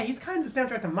being like, yeah, he's kind of the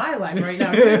soundtrack to my life right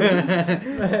now,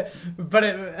 too.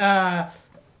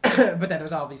 But then there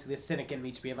was obviously the cynic in me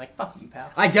just being like, fuck you,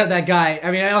 pal. I doubt that guy. I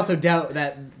mean, I also doubt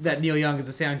that Neil Young is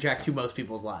the soundtrack to most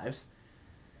people's lives.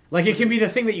 Like, it can be the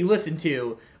thing that you listen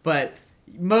to, but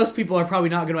most people are probably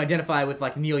not going to identify with,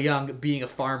 like, Neil Young being a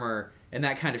farmer and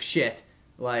that kind of shit.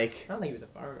 Like... I don't think he was a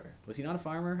farmer. Was he not a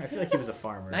farmer? I feel like he was a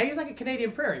farmer. Now he was like a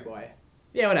Canadian prairie boy.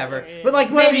 Yeah, whatever. Yeah. But,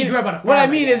 like, Maybe he grew up on a farm, what I I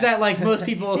mean is guess. that, like, most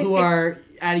people who are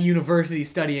at a university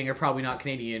studying are probably not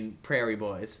Canadian prairie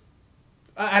boys.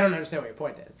 I don't understand what your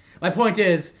point is. My point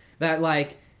is that,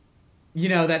 like, you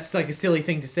know, that's like a silly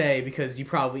thing to say because he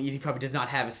probably does not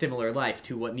have a similar life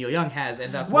to what Neil Young has,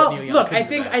 and that's Well, what Neil Young look, sings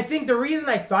I about. think the reason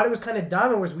I thought it was kind of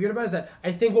dumb and was weird about it is that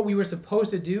I think what we were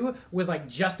supposed to do was like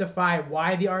justify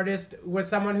why the artist was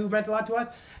someone who meant a lot to us,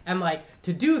 and like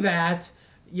to do that,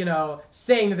 you know,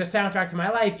 saying that the soundtrack to my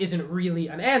life isn't really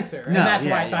an answer, and No, that's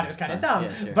why yeah, I thought yeah, it was kind of fine, dumb,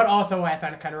 yeah, sure. but also why I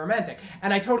found it kind of romantic,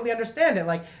 and I totally understand it,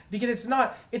 like because it's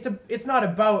not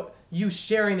about you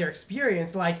sharing their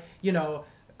experience, like you know.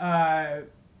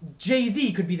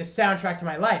 Jay-Z could be the soundtrack to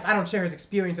my life. I don't share his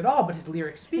experience at all, but his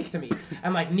lyrics speak to me.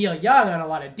 And like Neil Young on a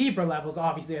lot of deeper levels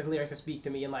obviously has lyrics that speak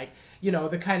to me, and like, you know,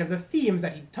 the kind of the themes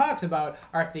that he talks about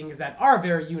are things that are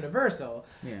very universal.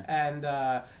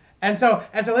 Yeah. And so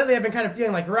lately I've been kind of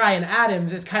feeling like Ryan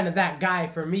Adams is kind of that guy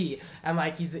for me. And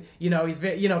like he's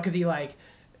very, you know, cuz he like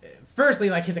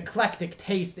firstly like his eclectic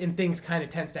taste in things kind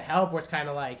of tends to help, where it's kind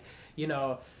of like, you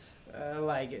know,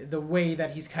 like the way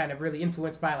that he's kind of really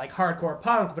influenced by like hardcore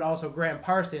punk, but also Graham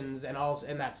Parsons, and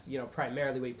that's, you know,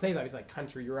 primarily what he plays on. He's like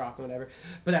country rock and whatever.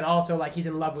 But then also like he's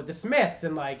in love with the Smiths,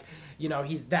 and like, you know,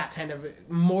 he's that kind of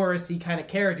Morrissey kind of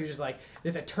character, just like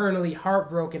this eternally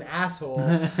heartbroken asshole.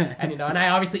 And you know, and I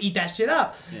obviously eat that shit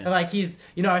up. Yeah. And like he's,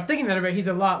 you know, I was thinking that about, he's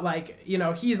a lot like, you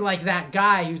know, he's like that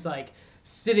guy who's like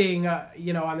sitting,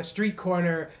 you know, on the street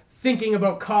corner thinking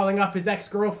about calling up his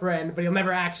ex-girlfriend, but he'll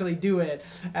never actually do it.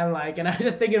 And like, and I was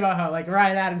just thinking about how like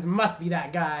Ryan Adams must be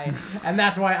that guy, and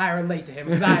that's why I relate to him,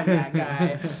 because I'm that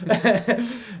guy.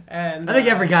 And I think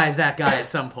every guy is that guy at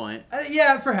some point.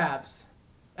 yeah, perhaps.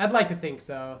 I'd like to think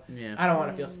so. Yeah. I don't want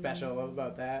to feel special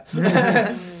about that.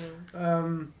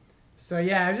 So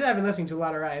yeah, I've been listening to a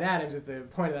lot of Ryan Adams is the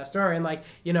point of that story, and like,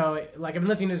 you know, like I've been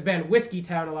listening to his band Whiskey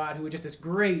Town a lot, who are just this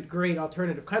great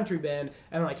alternative country band,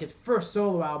 and like his first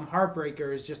solo album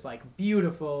Heartbreaker is just like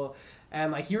beautiful,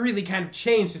 and like he really kind of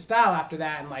changed his style after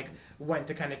that, and like went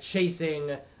to kind of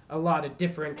chasing a lot of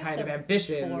different kind of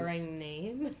ambitions. Boring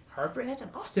name. Heartbreaker, that's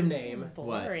an awesome name.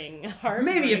 Boring.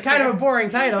 Maybe it's kind of a boring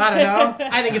title. I don't know.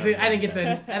 I think it's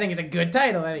a good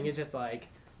title. I think it's just like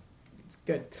it's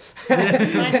good.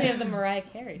 Reminds me of the Mariah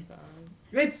Carey song.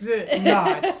 It's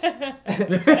not.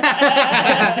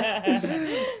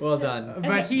 Well done.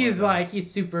 But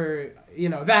he's super, you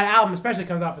know, that album especially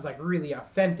comes off as like really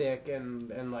authentic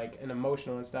and like and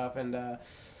emotional and stuff,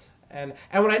 and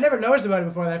what I never noticed about it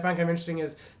before that I find kind of interesting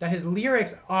is that his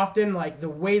lyrics often, like the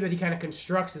way that he kind of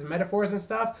constructs his metaphors and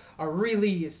stuff, are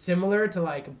really similar to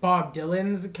like Bob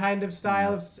Dylan's kind of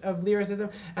style of lyricism.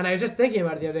 And I was just thinking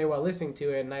about it the other day while listening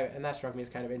to it, and that struck me as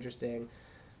kind of interesting.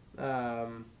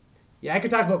 Yeah, I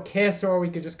could talk about Kiss, or we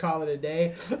could just call it a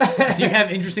day. Do you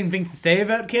have interesting things to say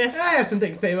about Kiss? I have some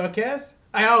things to say about Kiss.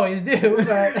 I always do,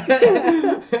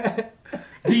 but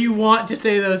Do you want to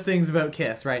say those things about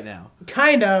Kiss right now?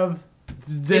 kind of.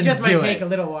 Then It just might do take it. a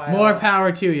little while. More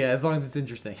power to you, as long as it's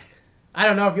interesting. I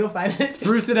don't know if you'll find it.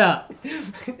 Spruce it up.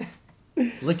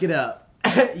 Look it up.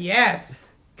 Yes,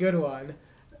 good one.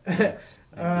 Thanks.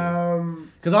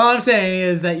 Because all I'm saying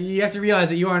is that you have to realize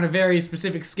that you are on a very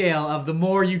specific scale of the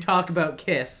more you talk about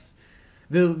Kiss,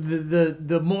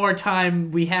 the more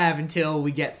time we have until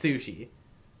we get sushi.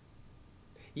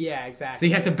 Yeah, exactly. So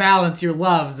you have to balance your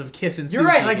loves of Kiss and sushi. You're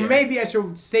right. Like here. maybe I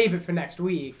should save it for next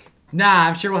week. Nah,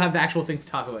 I'm sure we'll have actual things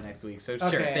to talk about next week. So sure,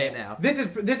 Okay. say it now. This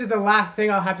is the last thing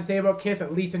I'll have to say about Kiss,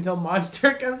 at least until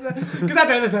Monster comes in. Because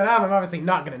after I listen to that album, I'm obviously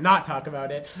not gonna not talk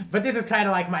about it. But this is kind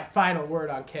of like my final word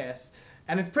on Kiss,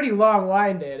 and it's pretty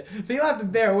long-winded, so you'll have to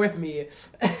bear with me.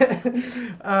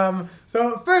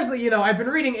 So firstly, you know, I've been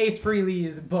reading Ace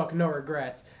Frehley's book No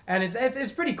Regrets, and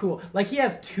it's pretty cool. Like he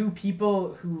has two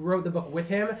people who wrote the book with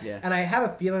him, Yeah. and I have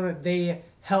a feeling that they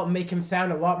help make him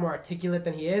sound a lot more articulate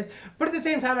than he is. But at the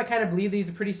same time, I kind of believe that he's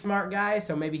a pretty smart guy,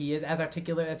 so maybe he is as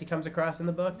articulate as he comes across in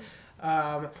the book.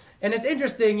 And it's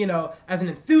interesting, you know, as an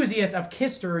enthusiast of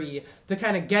history, to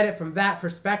kind of get it from that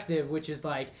perspective, which is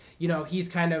like, you know, he's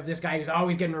kind of this guy who's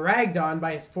always getting ragged on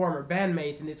by his former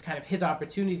bandmates, and it's kind of his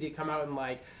opportunity to come out and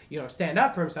like, you know, stand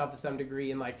up for himself to some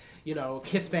degree, and like, you know,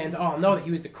 Kiss fans all know that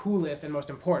he was the coolest and most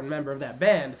important member of that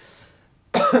band.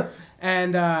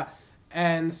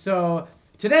 And so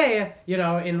today,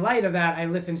 in light of that, I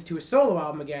listened to a solo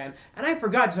album again, and I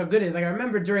forgot just how good it is. Like, I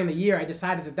remember during the year, I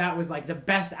decided that was, like, the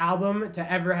best album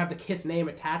to ever have the Kiss name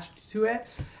attached to it.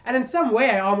 And in some way,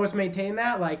 I almost maintain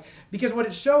that, like, because what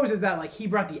it shows is that, like, he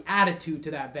brought the attitude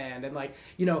to that band. And, like,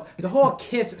 the whole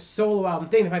Kiss solo album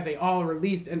thing, the fact they all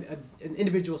released an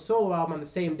individual solo album on the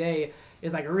same day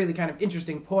is, like, a really kind of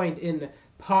interesting point in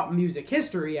pop music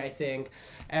history, I think.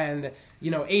 And,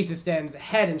 Aces stands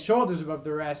head and shoulders above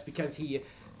the rest because he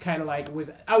kind of, like,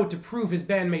 was out to prove his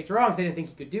bandmates wrong because they didn't think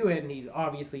he could do it, and he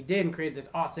obviously did and created this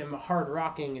awesome,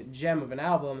 hard-rocking gem of an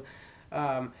album.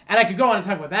 And I could go on and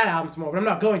talk about that album some more, but I'm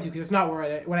not going to because it's not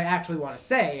what I actually want to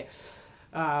say.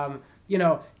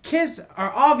 Kiss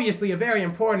are obviously a very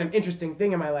important and interesting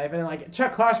thing in my life. And, like,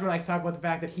 Chuck Klosterman likes to talk about the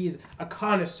fact that he's a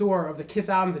connoisseur of the Kiss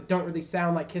albums that don't really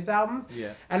sound like Kiss albums.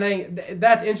 Yeah. And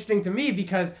that's interesting to me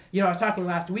because, I was talking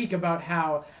last week about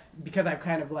how, because I've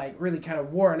kind of, like, really kind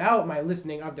of worn out my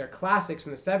listening of their classics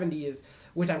from the 70s,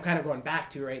 which I'm kind of going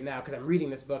back to right now because I'm reading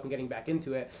this book and getting back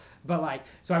into it. But, like,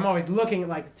 so I'm always looking,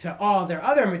 like, to all their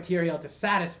other material to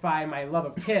satisfy my love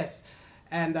of Kiss.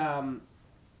 And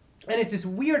it's this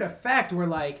weird effect where,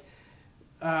 like,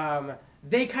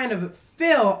 they kind of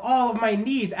fill all of my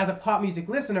needs as a pop music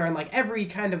listener, and, like, every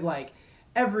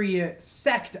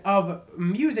sect of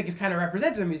music is kind of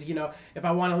represented in music. If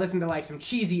I want to listen to, like, some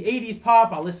cheesy 80s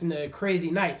pop, I'll listen to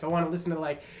Crazy Nights. If I want to listen to,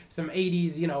 like, some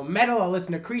 80s, metal, I'll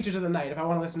listen to Creatures of the Night. If I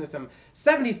want to listen to some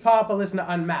 70s pop, I'll listen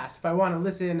to Unmasked. If I want to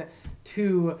listen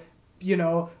to,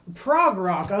 prog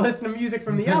rock, I'll listen to music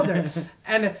from The Elder.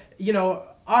 And,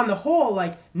 on the whole,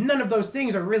 like, none of those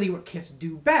things are really what Kiss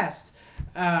do best.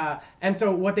 And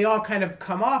so what they all kind of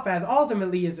come off as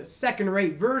ultimately is a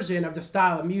second-rate version of the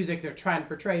style of music they're trying to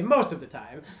portray most of the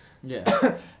time.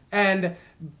 Yeah.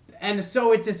 And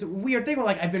so it's this weird thing where,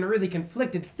 like, I've been really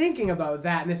conflicted thinking about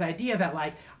that and this idea that,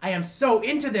 like, I am so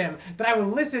into them that I will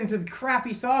listen to the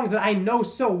crappy songs that I know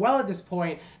so well at this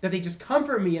point that they just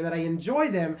comfort me and that I enjoy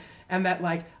them, and that,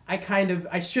 like,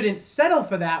 I shouldn't settle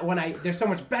for that when there's so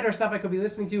much better stuff I could be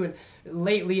listening to. And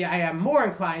lately I am more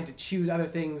inclined to choose other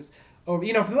things over,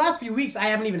 for the last few weeks I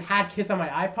haven't even had Kiss on my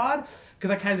iPod because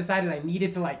I kind of decided I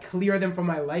needed to, like, clear them from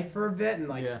my life for a bit and,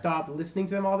 like, stop listening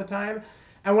to them all the time.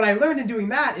 And what I learned in doing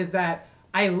that is that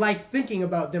I like thinking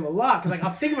about them a lot because, like,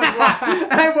 I'll think about them a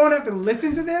lot and I won't have to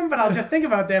listen to them, but I'll just think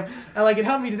about them. And, like, it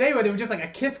helped me today where there was just, like, a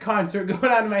Kiss concert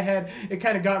going on in my head. It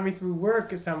kind of got me through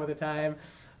work some of the time.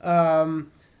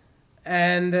 Man,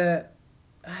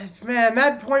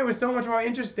 that point was so much more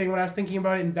interesting when I was thinking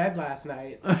about it in bed last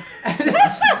night. I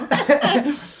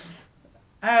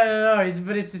don't know,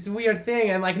 but it's this weird thing,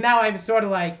 and, like, now I'm sort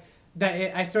of like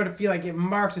that. I sort of feel like it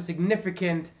marks a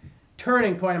significant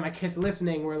turning point in my Kiss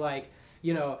listening, where, like,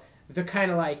 the kind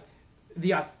of, like,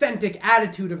 the authentic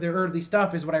attitude of their early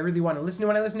stuff is what I really want to listen to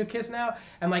when I listen to Kiss now,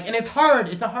 and it's hard.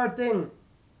 It's a hard thing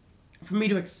for me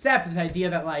to accept this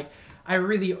idea that, like, I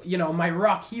really, my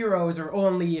rock heroes are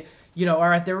only,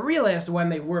 are at their realest when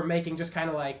they were making just kind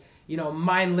of, like,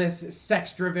 mindless,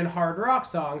 sex-driven hard rock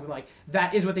songs. And, like,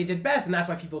 that is what they did best. And that's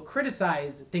why people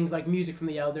criticize things like Music from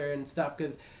the Elder and stuff,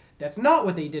 because that's not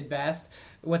what they did best.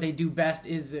 What they do best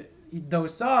is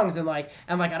those songs. And,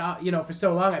 for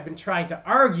so long I've been trying to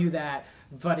argue that,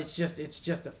 but it's just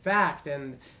a fact.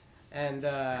 And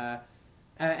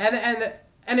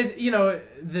as,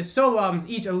 the solo albums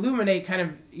each illuminate kind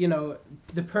of,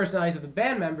 the personalities of the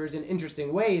band members in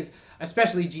interesting ways,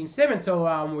 especially Gene Simmons' solo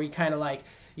album, where he kind of, like,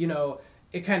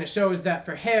 it kind of shows that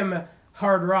for him,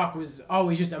 hard rock was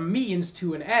always just a means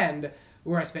to an end,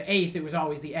 whereas for Ace, it was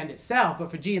always the end itself. But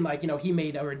for Gene, like, he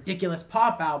made a ridiculous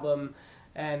pop album.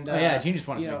 And Gene just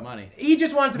wanted to make money. He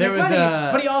just wanted to make money,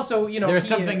 but he also, there was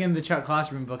something in the Chuck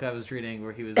Klosterman book I was reading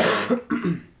where he was like,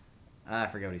 I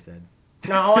forget what he said.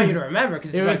 No, I want you to remember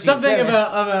because it was something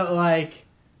about like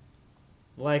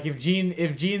if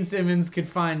Gene Simmons could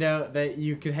find out that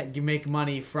you could make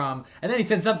money from, and then he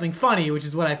said something funny, which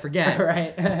is what I forget.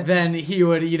 Right. Then he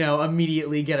would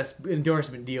immediatally get an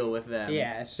endorsement deal with them.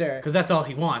 Yeah, sure. Because that's all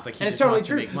he wants. Like, he and just it's totally wants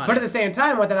true. to make money. But at the same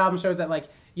time, what that album shows that, like,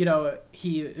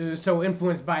 he was so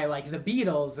influenced by, like, the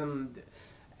Beatles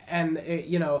and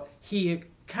he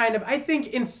kind of, I think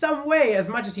in some way, as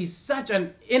much as he's such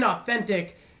an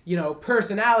inauthentic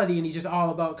personality, and he's just all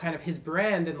about kind of his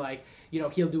brand, and, like,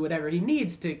 he'll do whatever he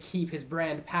needs to keep his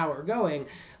brand power going.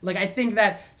 Like, I think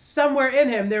that somewhere in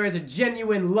him there is a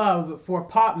genuine love for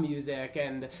pop music,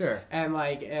 and sure, and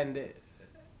like, and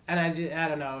I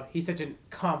don't know. He's such a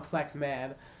complex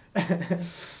man.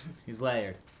 He's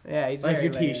layered. Yeah, he's like very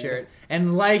your layered. T-shirt,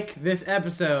 and like this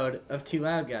episode of Two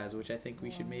Loud Guys, which I think we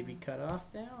should maybe cut off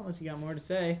now, unless you got more to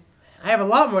say. I have a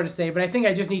lot more to say, but I think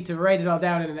I just need to write it all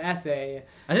down in an essay.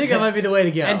 I think that might be the way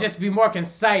to go. And just be more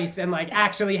concise and like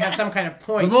actually have some kind of the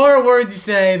point. more words you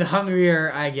say, the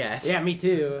hungrier I get. Yeah, me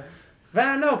too. But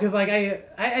I don't know, cause like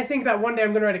I think that one day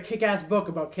I'm gonna write a kick-ass book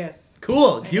about Kiss.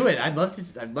 Cool, do it. I'd love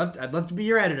to be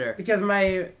your editor. Because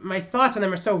my thoughts on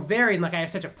them are so varied. Like I have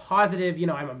such a positive,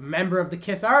 I'm a member of the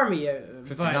Kiss Army,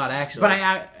 but not actually. But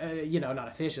not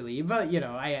officially, but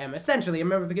I am essentially a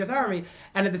member of the Kiss Army.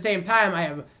 And at the same time, I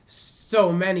have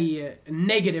so many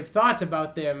negative thoughts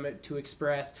about them to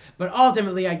express. But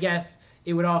ultimately, I guess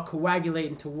it would all coagulate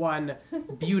into one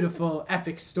beautiful,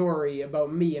 epic story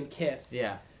about me and Kiss.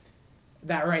 Yeah.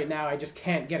 That right now I just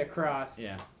can't get across.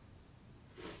 Yeah.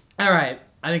 All right.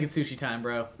 I think it's sushi time,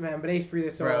 bro. Man, but Ace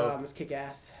Frehley Soul Bro. albums kick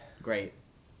ass. Great.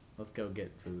 Let's go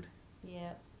get food.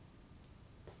 Yeah.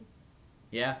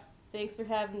 Yeah? Thanks for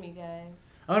having me,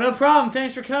 guys. Oh, no problem.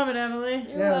 Thanks for coming, Emily.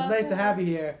 You're Yeah, it was nice to welcome. have you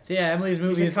here. So yeah, Emily's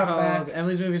movie should is come called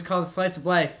back. Slice of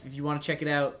Life. If you want to check it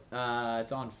out,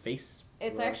 it's on Facebook.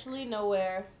 It's actually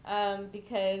nowhere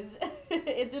because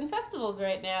it's in festivals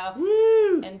right now.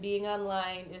 Woo! And being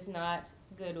online is not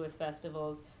good with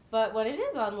festivals. But when it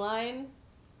is online,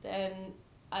 then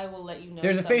I will let you know.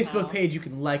 There's a somehow. Facebook page you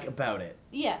can like about it.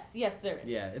 Yes, there is.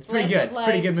 Yeah, it's Slice pretty of good. It's a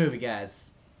pretty Life. good movie,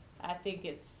 guys. I think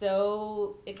it's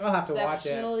so I'll have to watch it.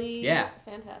 exceptionally Yeah.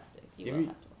 fantastic. You Did will you-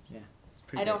 have to watch it. Yeah, it's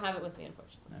pretty. I don't good. have it with me,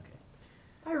 unfortunately. Okay.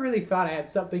 I really thought I had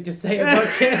something to say about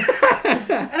Kiss.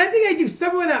 And I think I do.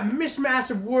 Somewhere in that mishmash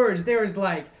of words, there is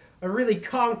like a really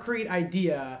concrete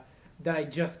idea that I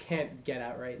just can't get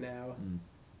at right now.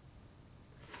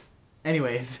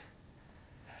 Anyways.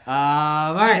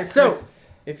 All right. So,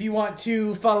 if you want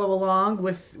to follow along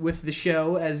with the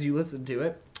show as you listen to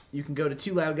it, you can go to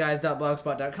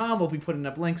twoloudguys.blogspot.com. We'll be putting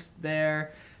up links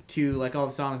there to like all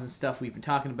the songs and stuff we've been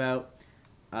talking about,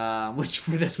 which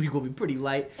for this week will be pretty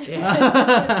light.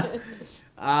 Yeah.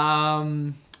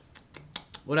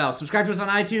 What else? Subscribe to us on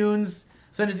iTunes.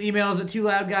 Send us emails at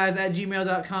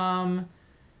twoloudguys@gmail.com.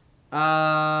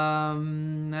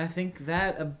 I think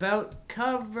that about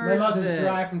covers My mouth is it.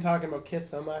 dry from talking about Kiss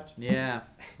so much. Yeah,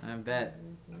 I bet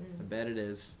it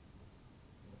is.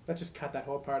 Let's just cut that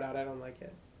whole part out. I don't like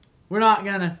it. We're not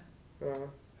gonna,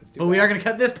 Let's do but we are gonna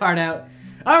cut this part out.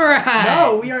 All right.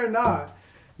 No, we are not.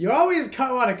 You always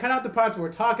want to cut out the parts where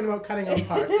we're talking about cutting out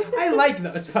parts. I like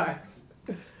those parts.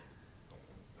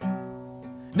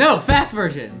 No, fast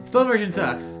version. Slow version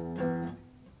sucks.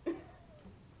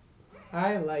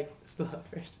 I like the slow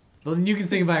version. Well, then you can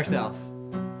sing it by yourself.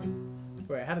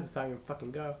 Wait, how does the song even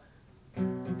fucking go?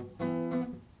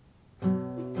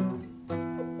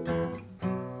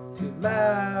 Too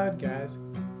loud, guys.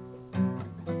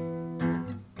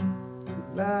 Too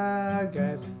loud,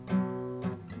 guys.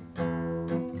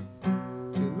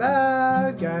 Too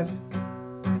loud, guys.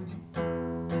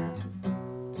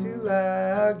 Too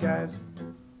loud, guys.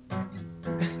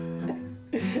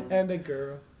 And a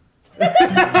girl.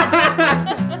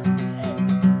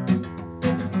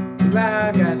 Too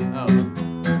loud, guys. Oh.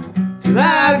 Too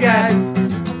loud, guys.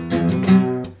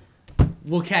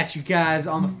 We'll catch you guys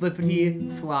on the flippity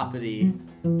floppity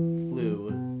flu.